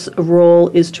leader's role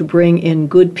is to bring in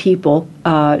good people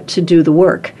to do the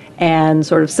work and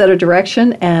sort of set a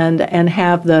direction and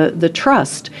have the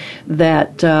trust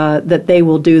that they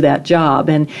will do that job.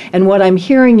 And what I'm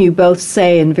hearing you both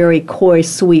say in very coy,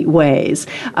 sweet ways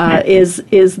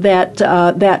is that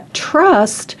that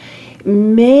trust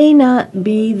may not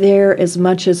be there as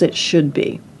much as it should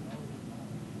be.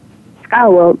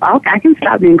 Oh, well, I can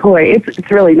stop being coy.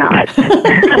 It's really not.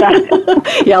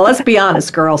 Yeah, let's be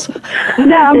honest, girls.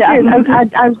 No, I'm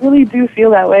serious. I really do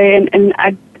feel that way, and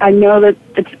I know that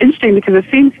it's interesting because it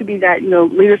seems to be that,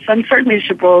 certain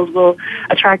leadership roles will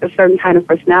attract a certain kind of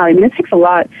personality. I mean, it takes a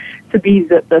lot to be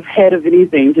the head of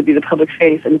anything, to be the public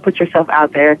face and to put yourself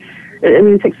out there.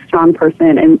 It takes a strong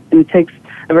person and it takes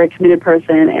a very committed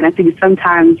person, and I think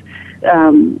sometimes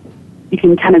you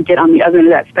can kind of get on the other end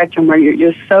of that spectrum where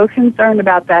you're so concerned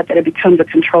about that it becomes a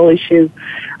control issue,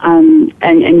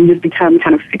 and you just become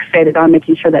kind of fixated on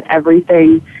making sure that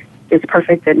everything is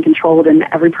perfect and controlled and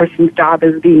every person's job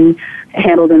is being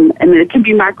handled. And it can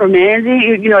be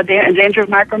micromanaging, a danger of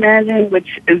micromanaging,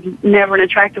 which is never an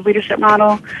attractive leadership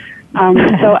model.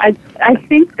 So I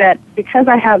think that because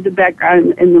I have the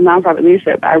background in the nonprofit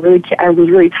leadership, I was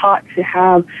really taught to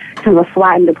have kind of a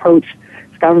flattened approach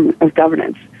of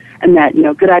governance. And that,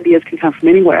 good ideas can come from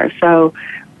anywhere. So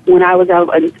when I was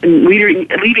out and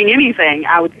leading anything,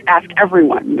 I would ask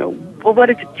everyone, well,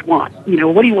 what is it you want?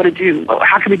 What do you want to do? Well,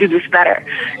 how can we do this better?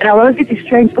 And I would always get these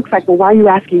strange looks like, well, why are you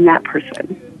asking that person?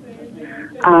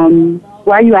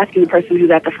 Why are you asking the person who's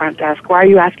at the front desk? Why are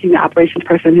you asking the operations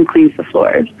person who cleans the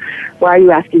floors? Why are you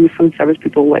asking the food service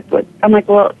people what? I'm like,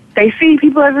 well, they see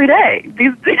people every day.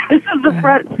 This is the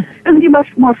front. This is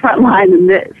much more front line than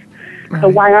this. Right. So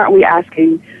why aren't we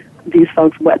asking these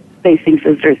folks what they think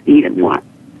visitors need and want?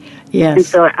 Yes. And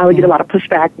so I would get a lot of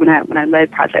pushback when I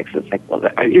led projects. It's like, well,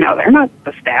 they're not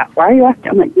the staff. Why are you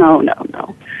asking? I'm like, no.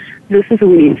 This is who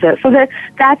we need to. So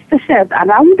that's the shift.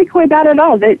 And I wouldn't be coy about it at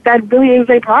all. That really is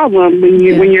a problem when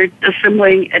you're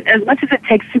assembling. As much as it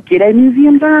takes to get a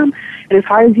museum done, and as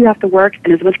hard as you have to work,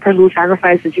 and as much personal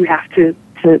sacrifice as you have to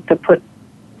put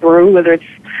through, whether it's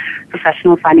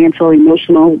professional, financial,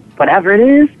 emotional, whatever it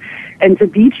is, and to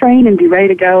be trained and be ready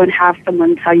to go and have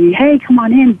someone tell you, hey, come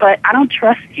on in, but I don't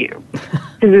trust you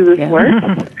to do this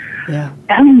work. Yeah.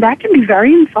 I mean, that can be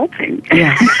very insulting.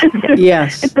 Yes.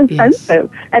 Yes. It's offensive.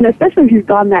 Yes. And especially if you've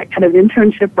gone that kind of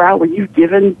internship route where you've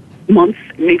given months,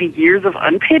 maybe years of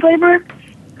unpaid labor,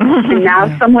 and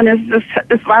now someone is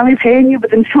finally paying you,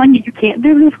 but then telling you can't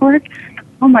do this work.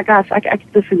 Oh, my gosh, I can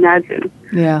just imagine.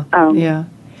 Yeah,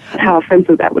 how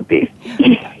offensive that would be.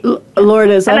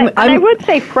 Lourdes, I would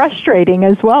say frustrating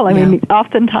as well. I mean,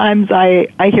 oftentimes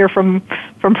I hear from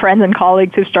friends and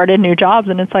colleagues who started new jobs,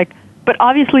 and it's like, but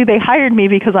obviously they hired me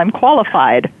because I'm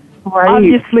qualified. Right.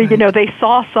 Obviously, they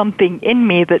saw something in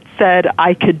me that said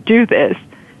I could do this,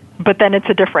 but then it's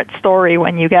a different story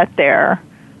when you get there.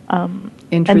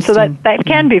 And so that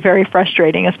can be very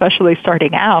frustrating, especially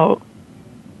starting out.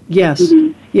 Yes.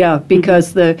 Mm-hmm. Yeah,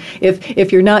 because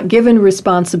if you're not given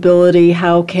responsibility,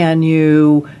 how can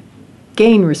you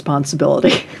gain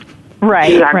responsibility?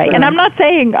 Right, exactly. Right. And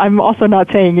I'm also not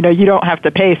saying, you don't have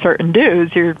to pay certain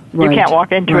dues. You can't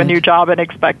walk into a new job and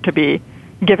expect to be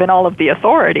given all of the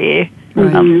authority.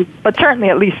 Right. But certainly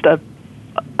at least a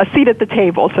seat at the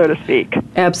table, so to speak.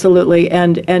 Absolutely.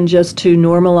 And just to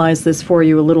normalize this for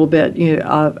you a little bit,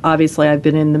 obviously I've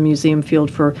been in the museum field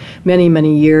for many,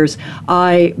 many years.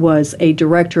 I was a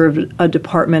director of a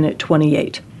department at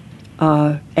 28.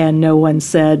 And no one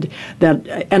said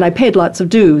that, and I paid lots of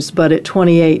dues, but at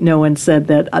 28, no one said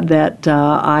that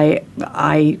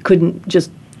I couldn't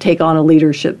just take on a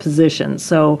leadership position.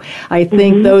 So I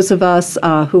think those of us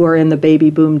who are in the baby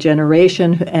boom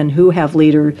generation and who have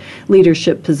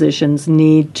leadership positions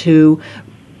need to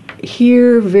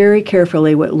hear very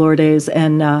carefully what Lourdes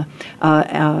and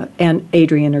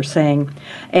Adrianne are saying.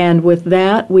 And with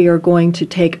that, we are going to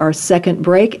take our second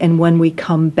break, and when we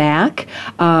come back,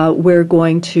 we're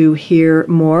going to hear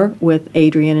more with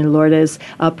Adrianne and Lourdes,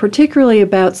 particularly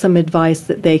about some advice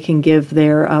that they can give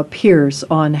their peers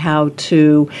on how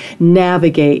to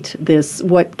navigate this,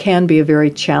 what can be a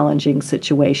very challenging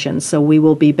situation. So we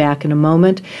will be back in a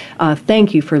moment.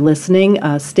 Thank you for listening.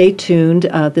 Stay tuned.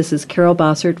 This is Carol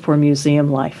Bossert for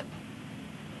Museum Life.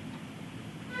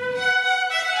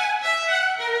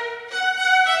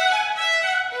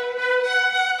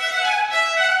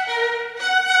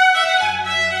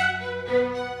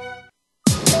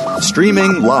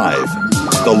 Streaming live,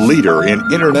 the leader in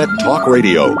Internet talk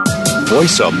radio,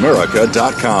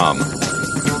 voiceamerica.com.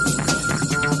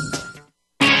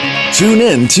 Tune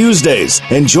in Tuesdays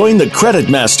and join the credit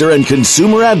master and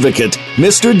consumer advocate,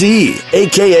 Mr. D,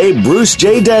 a.k.a. Bruce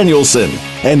J. Danielson,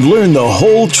 and learn the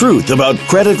whole truth about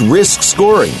credit risk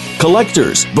scoring,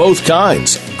 collectors, both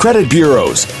kinds, credit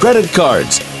bureaus, credit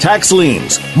cards, tax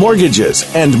liens, mortgages,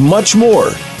 and much more.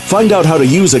 Find out how to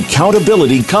use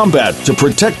accountability combat to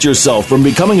protect yourself from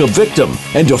becoming a victim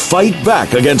and to fight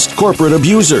back against corporate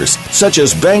abusers, such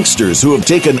as banksters who have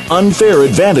taken unfair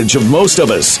advantage of most of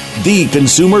us. The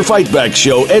Consumer Fight Back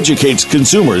Show educates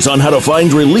consumers on how to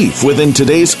find relief within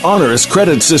today's onerous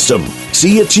credit system.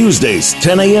 See you Tuesdays,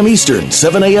 10 a.m. Eastern,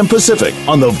 7 a.m. Pacific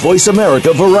on the Voice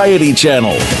America Variety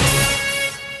Channel.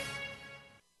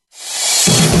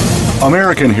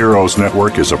 American Heroes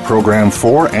Network is a program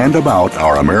for and about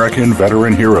our American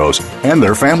veteran heroes and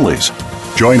their families.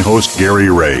 Join host Gary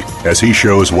Ray as he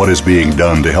shows what is being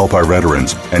done to help our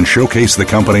veterans and showcase the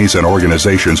companies and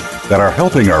organizations that are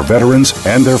helping our veterans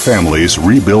and their families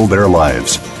rebuild their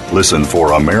lives. Listen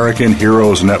for American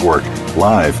Heroes Network,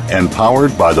 live and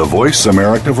powered by the Voice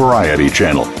America Variety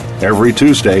Channel, every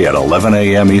Tuesday at 11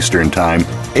 a.m. Eastern Time,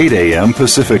 8 a.m.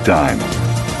 Pacific Time.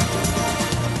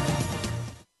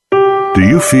 Do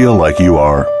you feel like you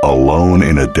are alone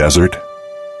in a desert?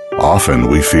 Often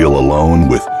we feel alone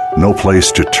with no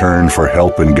place to turn for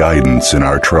help and guidance in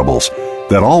our troubles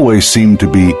that always seem to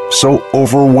be so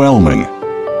overwhelming.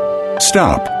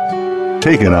 Stop.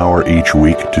 Take an hour each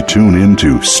week to tune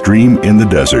into Stream in the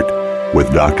Desert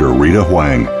with Dr. Rita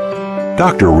Huang.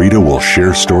 Dr. Rita will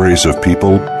share stories of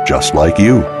people just like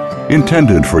you,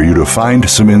 intended for you to find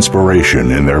some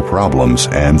inspiration in their problems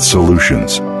and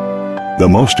solutions. The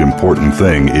most important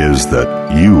thing is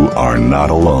that you are not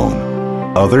alone.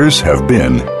 Others have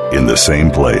been in the same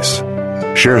place.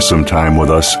 Share some time with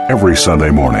us every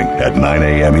Sunday morning at 9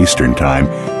 a.m. Eastern Time,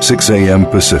 6 a.m.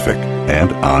 Pacific,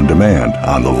 and on demand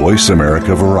on the Voice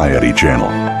America Variety Channel.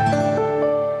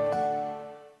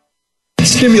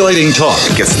 Stimulating talk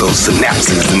Gets those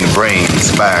synapses in the brain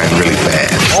firing really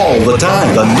fast. all the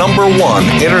time. The number one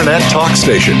Internet talk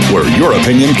station where your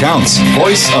opinion counts.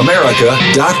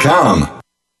 VoiceAmerica.com.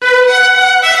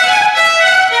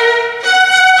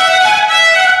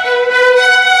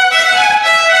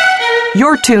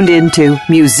 You're tuned into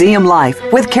Museum Life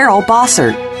with Carol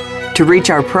Bossert. To reach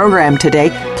our program today,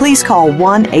 please call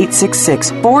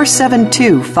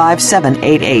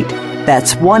 1-866-472-5788.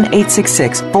 That's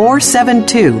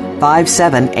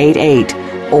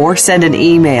 1-866-472-5788. Or send an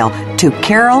email to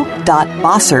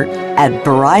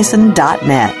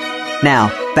carol.bossert@verizon.net.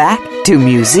 Now, back to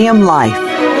Museum Life.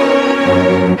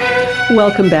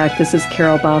 Welcome back. This is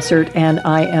Carol Bossert, and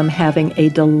I am having a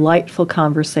delightful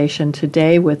conversation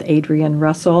today with Adrianne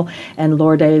Russell and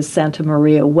Lourdes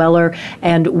Santamaría-Wheeler,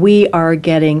 and we are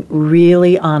getting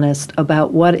really honest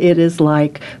about what it is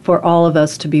like for all of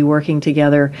us to be working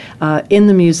together in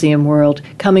the museum world,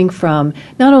 coming from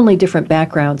not only different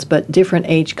backgrounds, but different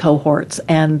age cohorts,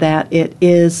 and that it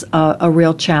is a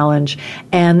real challenge.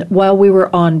 And while we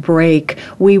were on break,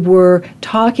 we were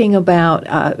talking about,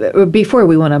 before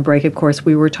we went on break, of course,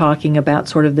 we were talking about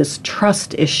sort of this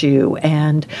trust issue,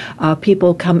 and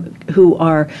people who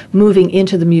are moving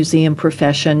into the museum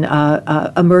profession,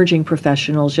 emerging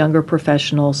professionals, younger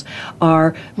professionals,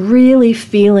 are really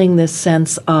feeling this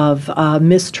sense of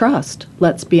mistrust,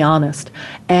 let's be honest.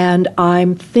 And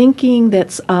I'm thinking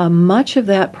that much of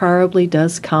that probably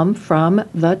does come from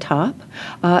the top,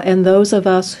 and those of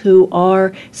us who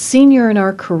are senior in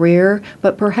our career,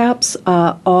 but perhaps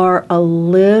are a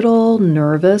little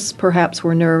nervous. Perhaps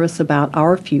we're nervous about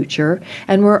our future,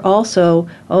 and we're also,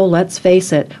 let's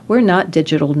face it, we're not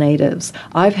digital natives.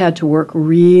 I've had to work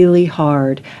really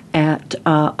hard at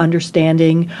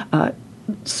understanding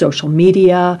social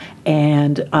media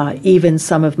and even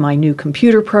some of my new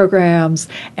computer programs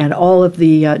and all of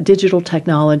the digital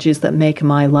technologies that make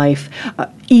my life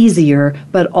easier,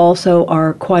 but also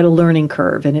are quite a learning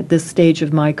curve. And at this stage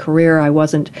of my career, I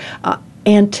wasn't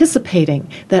anticipating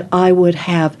that I would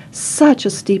have such a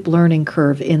steep learning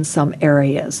curve in some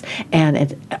areas. And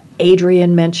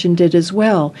Adrianne mentioned it as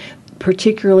well.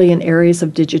 Particularly in areas of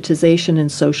digitization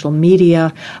and social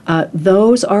media,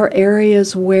 those are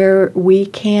areas where we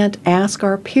can't ask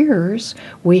our peers.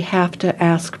 We have to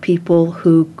ask people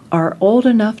who are old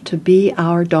enough to be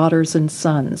our daughters and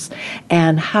sons.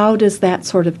 And how does that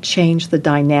sort of change the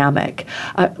dynamic?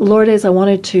 Lourdes, I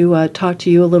wanted to talk to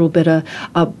you a little bit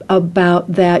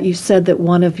about that. You said that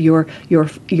one of your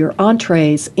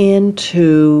entrees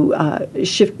into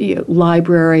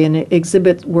library and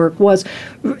exhibit work was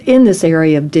in this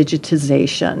area of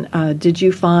digitization. Did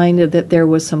you find that there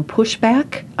was some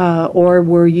pushback, or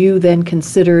were you then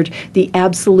considered the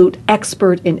absolute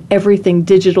expert in everything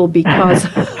digital because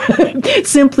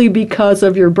simply because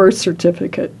of your birth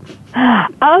certificate?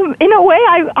 In a way,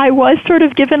 I was sort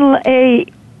of given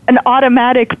an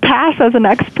automatic pass as an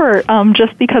expert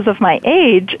just because of my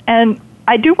age. And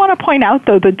I do want to point out,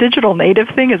 though, the digital native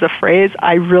thing is a phrase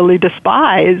I really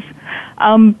despise.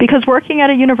 Because working at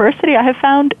a university, I have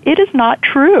found it is not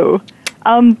true.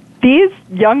 These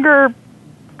younger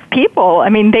people, I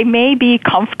mean, they may be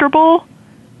comfortable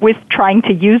with trying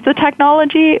to use the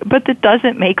technology, but that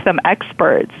doesn't make them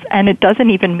experts. And it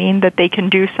doesn't even mean that they can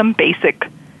do some basic,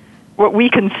 what we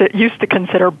used to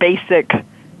consider basic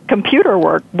computer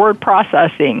work, word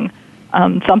processing,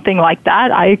 something like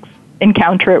that. I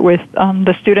encounter it with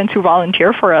the students who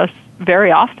volunteer for us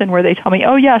very often, where they tell me,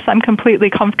 oh, yes, I'm completely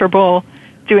comfortable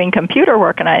doing computer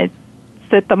work. And I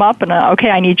sit them up and, okay,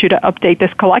 I need you to update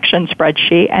this collection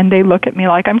spreadsheet. And they look at me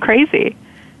like I'm crazy.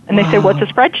 And they say, what's a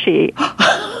spreadsheet?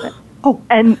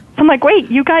 And I'm like, wait,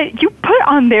 you guys, you put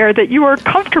on there that you are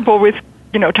comfortable with,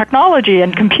 technology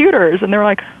and computers. And they're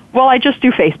like, well, I just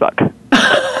do Facebook.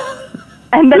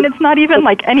 And then it's not even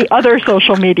like any other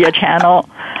social media channel.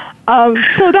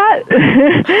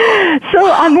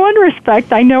 So on one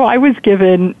respect, I know I was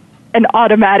given an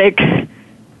automatic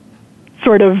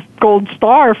sort of gold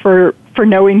star for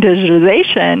knowing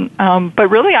digitization, but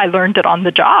really I learned it on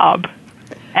the job.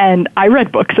 And I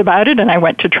read books about it, and I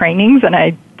went to trainings, and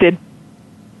I did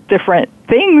different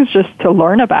things just to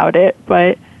learn about it.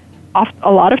 But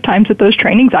a lot of times at those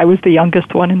trainings, I was the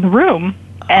youngest one in the room,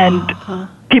 and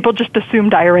people just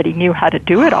assumed I already knew how to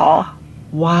do it all.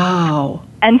 Wow.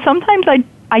 And sometimes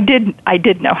I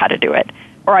did know how to do it,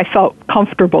 or I felt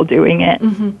comfortable doing it.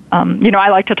 Mm-hmm. I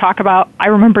like to talk about, I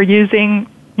remember using,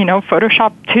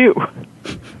 Photoshop 2.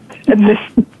 And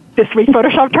this week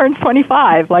Photoshop turns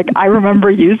 25. Like, I remember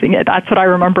using it. That's what I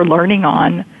remember learning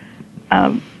on.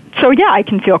 So yeah, I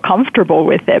can feel comfortable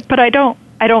with it, but I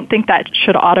don't think that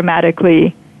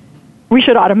we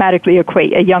should automatically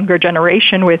equate a younger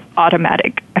generation with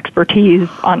automatic expertise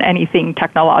on anything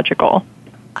technological.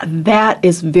 That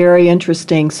is very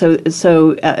interesting.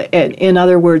 So, in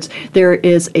other words, there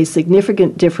is a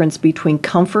significant difference between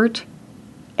comfort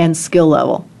and skill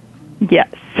level.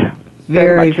 Yes.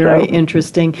 Very, very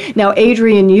interesting. Now,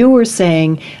 Adrianne, you were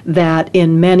saying that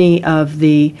in many of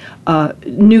the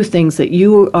new things that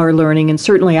you are learning, and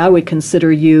certainly I would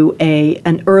consider you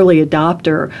an early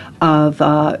adopter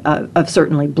of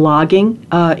certainly blogging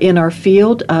in our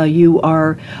field.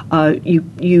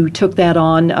 You took that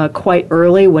on quite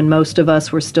early when most of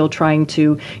us were still trying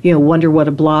to wonder what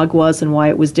a blog was and why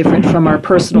it was different from our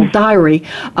personal diary,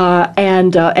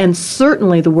 and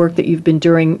certainly the work that you've been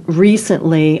doing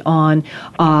recently on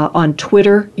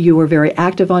Twitter. You were very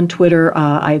active on Twitter.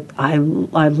 I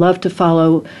love to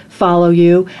follow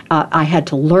you. I had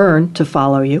to learn to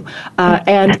follow you,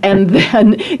 and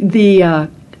then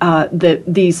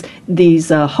these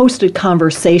hosted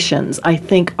conversations, I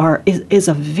think, is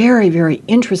a very, very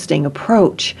interesting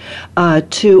approach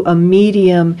to a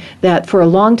medium that for a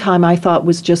long time I thought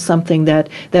was just something that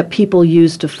people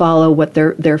used to follow what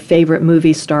their favorite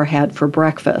movie star had for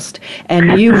breakfast.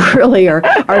 And you really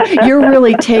you're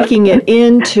really taking it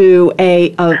into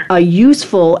a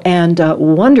useful and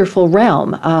wonderful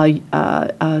realm.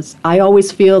 I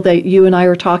always feel that you and I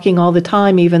are talking all the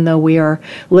time, even though we are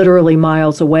literally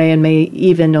miles away and may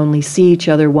even only see each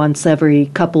other once every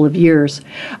couple of years.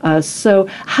 So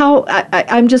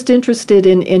I'm just interested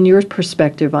in your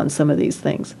perspective on some of these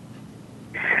things.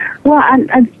 Well,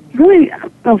 I really,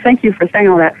 thank you for saying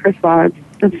all that, first of all.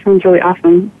 That sounds really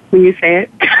awesome when you say it.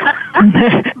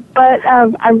 But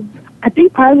I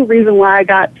think part of the reason why I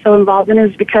got so involved in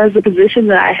it is because the position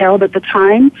that I held at the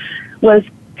time was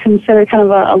considered kind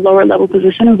of a lower level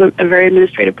position. It was a very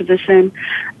administrative position,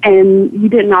 and you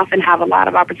didn't often have a lot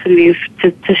of opportunities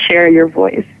to share your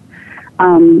voice.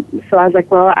 So I was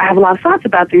like, well, I have a lot of thoughts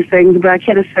about these things, but I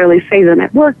can't necessarily say them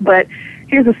at work, but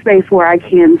here's a space where I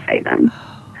can say them.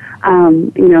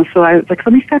 So I was like,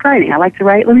 let me start writing. I like to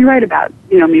write. Let me write about,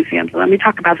 museums. Let me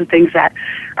talk about the things that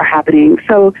are happening.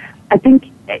 So I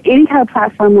think any kind of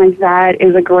platform like that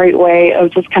is a great way of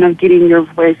just kind of getting your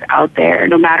voice out there,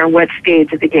 no matter what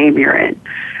stage of the game you're in.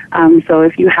 So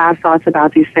if you have thoughts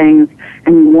about these things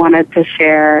and you wanted to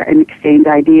share and exchange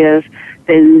ideas,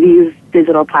 then these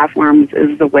digital platforms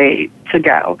is the way to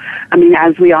go. I mean,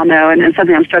 as we all know, and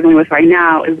something I'm struggling with right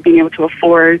now is being able to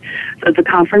afford the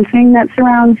conferencing that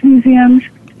surrounds museums.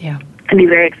 Yeah. It can be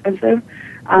very expensive.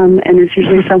 And it's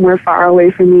usually somewhere far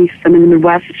away from me. I'm in the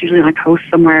Midwest. It's usually on a coast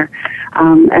somewhere.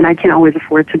 And I can't always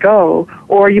afford to go.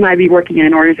 Or you might be working in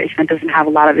an organization that doesn't have a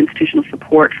lot of institutional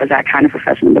support for that kind of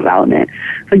professional development.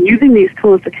 So using these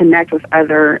tools to connect with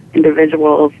other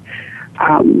individuals,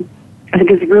 I think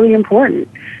is really important.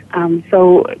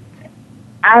 So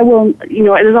I will,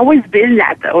 there's always been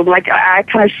that, though. Like, I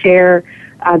kind of share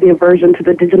the aversion to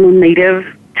the digital native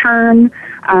term.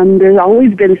 There's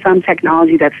always been some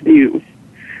technology that's new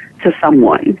to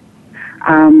someone.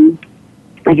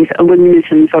 Like you said, when you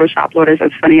mentioned Photoshop, Lourdes,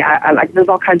 it's funny. I like, there's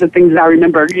all kinds of things that I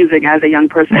remember using as a young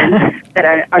person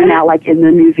that are now like in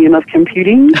the Museum of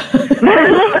Computing.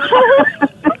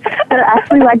 That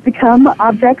actually like become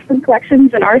objects and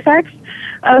collections and artifacts.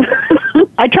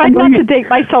 I try not to date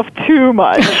myself too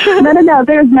much. No.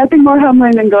 There's nothing more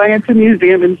humbling than going into a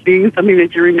museum and seeing something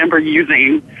that you remember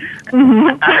using.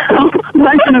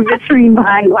 Like in a vitrine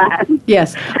behind glass.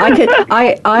 Yes,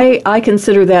 I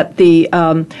consider that the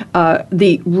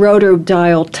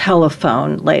rotodial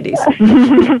telephone, ladies.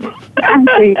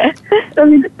 I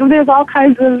mean, there's all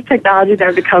kinds of technology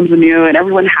that becomes new, and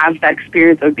everyone has that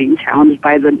experience of being challenged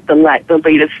by the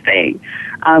latest thing.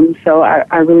 So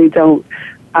I really don't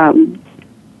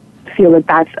feel that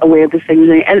that's a way of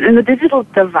distinguishing. And the digital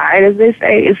divide, as they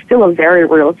say, is still a very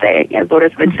real thing. As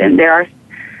Lourdes mentioned, there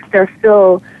are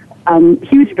still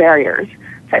huge barriers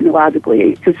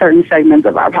technologically to certain segments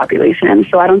of our population.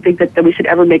 So I don't think that we should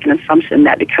ever make an assumption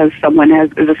that because someone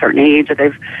is a certain age or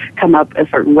they've come up a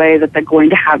certain way that they're going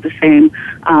to have the same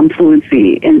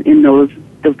fluency in those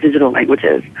digital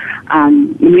languages.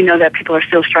 We know that people are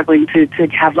still struggling to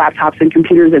have laptops and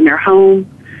computers in their home.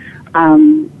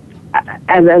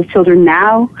 As children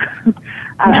now,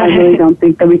 I really don't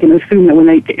think that we can assume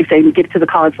that if they get to the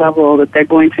college level that they're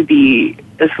going to be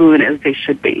as fluent as they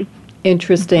should be.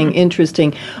 Interesting.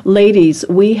 Ladies,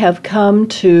 we have come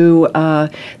to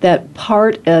that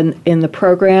part in the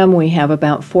program. We have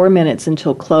about 4 minutes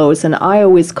until close, and I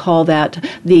always call that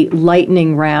the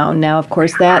lightning round. Now, of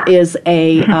course, that is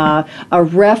a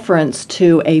reference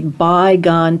to a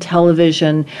bygone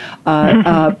television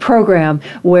program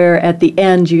where at the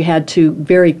end you had to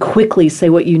very quickly say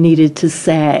what you needed to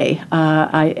say,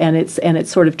 and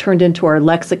it's sort of turned into our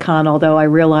lexicon, although I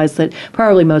realize that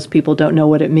probably most people don't know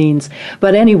what it means.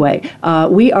 But anyway,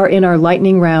 we are in our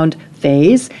lightning round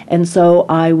phase, and so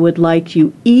I would like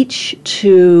you each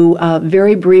to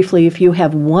very briefly, if you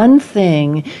have one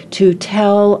thing to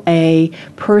tell a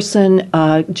person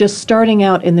just starting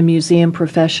out in the museum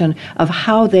profession of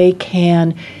how they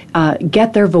can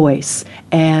get their voice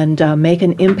and make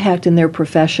an impact in their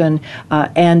profession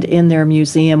and in their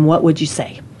museum, what would you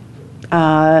say?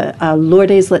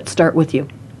 Lourdes, let's start with you.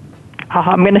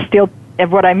 I'm going to steal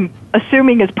what I'm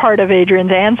assuming is part of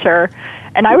Adrianne's answer,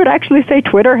 and I would actually say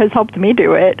Twitter has helped me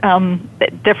do it.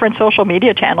 Different social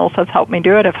media channels have helped me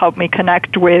do it, have helped me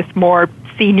connect with more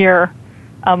senior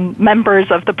members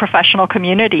of the professional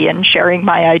community and sharing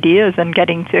my ideas and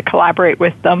getting to collaborate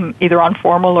with them either on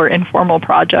formal or informal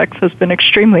projects has been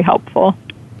extremely helpful.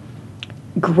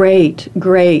 Great.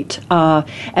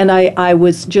 And I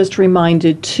was just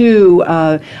reminded too.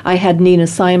 I had Nina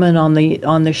Simon on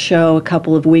the show a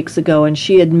couple of weeks ago, and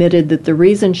she admitted that the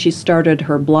reason she started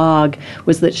her blog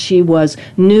was that she was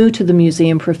new to the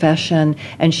museum profession,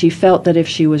 and she felt that if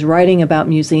she was writing about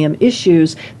museum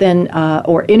issues, then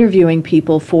or interviewing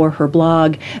people for her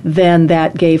blog, then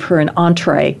that gave her an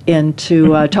entree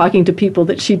into talking to people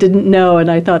that she didn't know.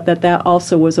 And I thought that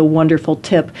also was a wonderful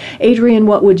tip. Adrianne,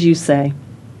 what would you say?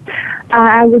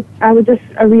 I would just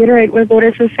reiterate what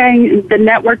Lourdes was saying. The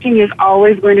networking is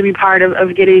always going to be part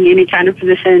of getting any kind of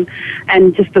position,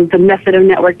 and just the method of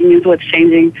networking is what's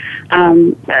changing.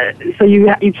 So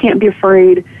you can't be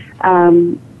afraid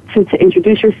to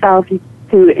introduce yourself,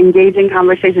 to engage in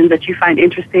conversations that you find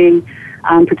interesting,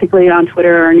 particularly on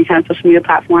Twitter or any kind of social media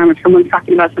platform. If someone's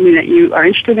talking about something that you are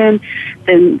interested in,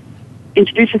 then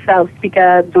introduce yourself, speak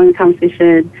up, join the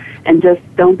conversation, and just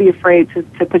don't be afraid to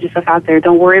put yourself out there.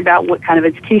 Don't worry about what kind of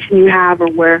education you have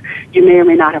or where you may or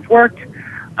may not have worked,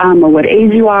 or what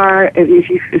age you are.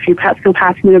 If you feel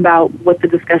passionate about what the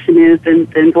discussion is,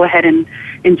 then go ahead and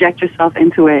inject yourself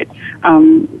into it.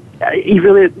 You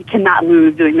really cannot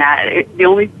lose doing that. The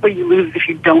only way you lose is if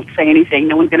you don't say anything.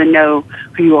 No one's going to know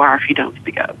who you are if you don't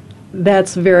speak up.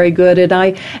 That's very good.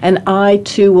 And I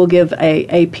too will give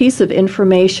a piece of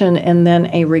information and then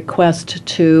a request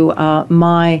to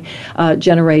my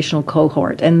generational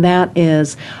cohort. And that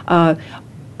is,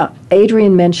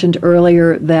 Adrianne mentioned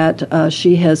earlier that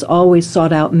she has always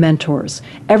sought out mentors.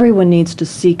 Everyone needs to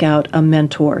seek out a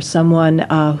mentor, someone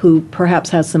who perhaps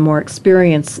has some more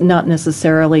experience, not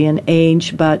necessarily in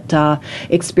age, but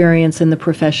experience in the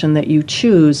profession that you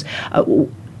choose.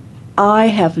 I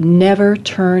have never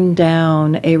turned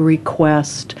down a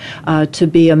request to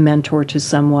be a mentor to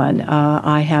someone.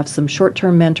 I have some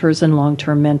short-term mentors and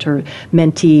long-term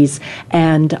mentees,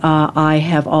 and I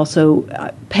have also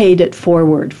paid it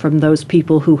forward from those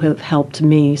people who have helped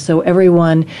me. So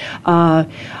everyone,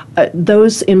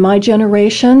 those in my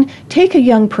generation, take a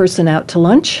young person out to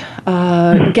lunch,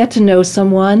 get to know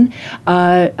someone,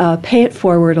 pay it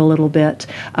forward a little bit.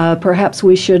 Perhaps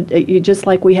we should, just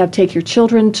like we have take your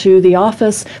children to the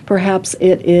office, perhaps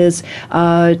it is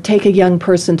take a young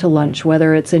person to lunch,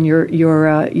 whether it's in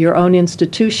your own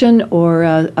institution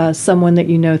or someone that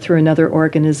you know through another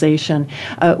organization.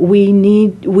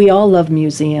 We all love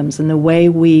museums, and the way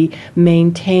we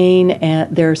maintain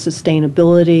their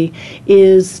sustainability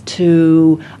is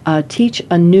to teach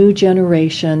a new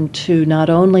generation to not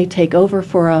only take over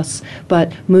for us,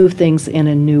 but move things in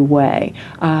a new way.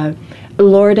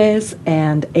 Lourdes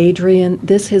and Adrianne,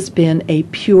 this has been a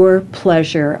pure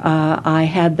pleasure. I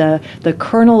had the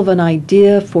kernel of an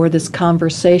idea for this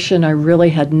conversation. I really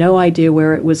had no idea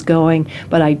where it was going,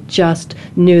 but I just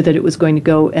knew that it was going to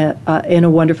go in a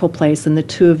wonderful place, and the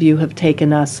two of you have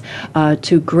taken us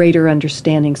to greater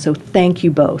understanding. So thank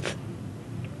you both.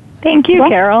 Thank you,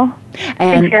 Carol.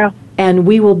 Thanks, Carol. And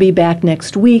we will be back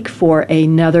next week for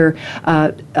another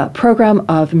program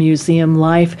of Museum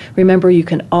Life. Remember, you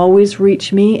can always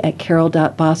reach me at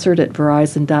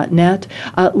carol.bossert@verizon.net.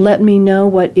 Let me know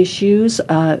what issues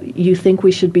you think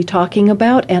we should be talking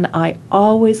about. And I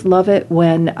always love it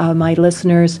when my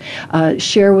listeners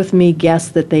share with me guests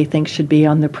that they think should be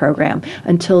on the program.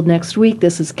 Until next week,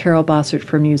 this is Carol Bossert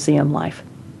for Museum Life.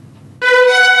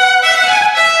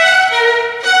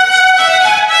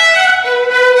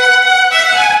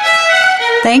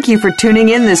 Thank you for tuning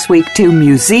in this week to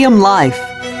Museum Life.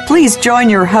 Please join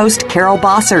your host, Carol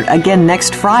Bossert, again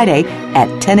next Friday at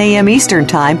 10 a.m. Eastern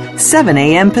Time, 7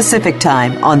 a.m. Pacific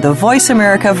Time on the Voice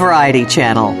America Variety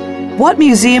Channel. What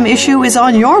museum issue is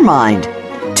on your mind?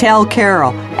 Tell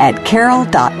Carol at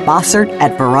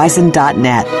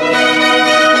carol.bossert@verizon.net.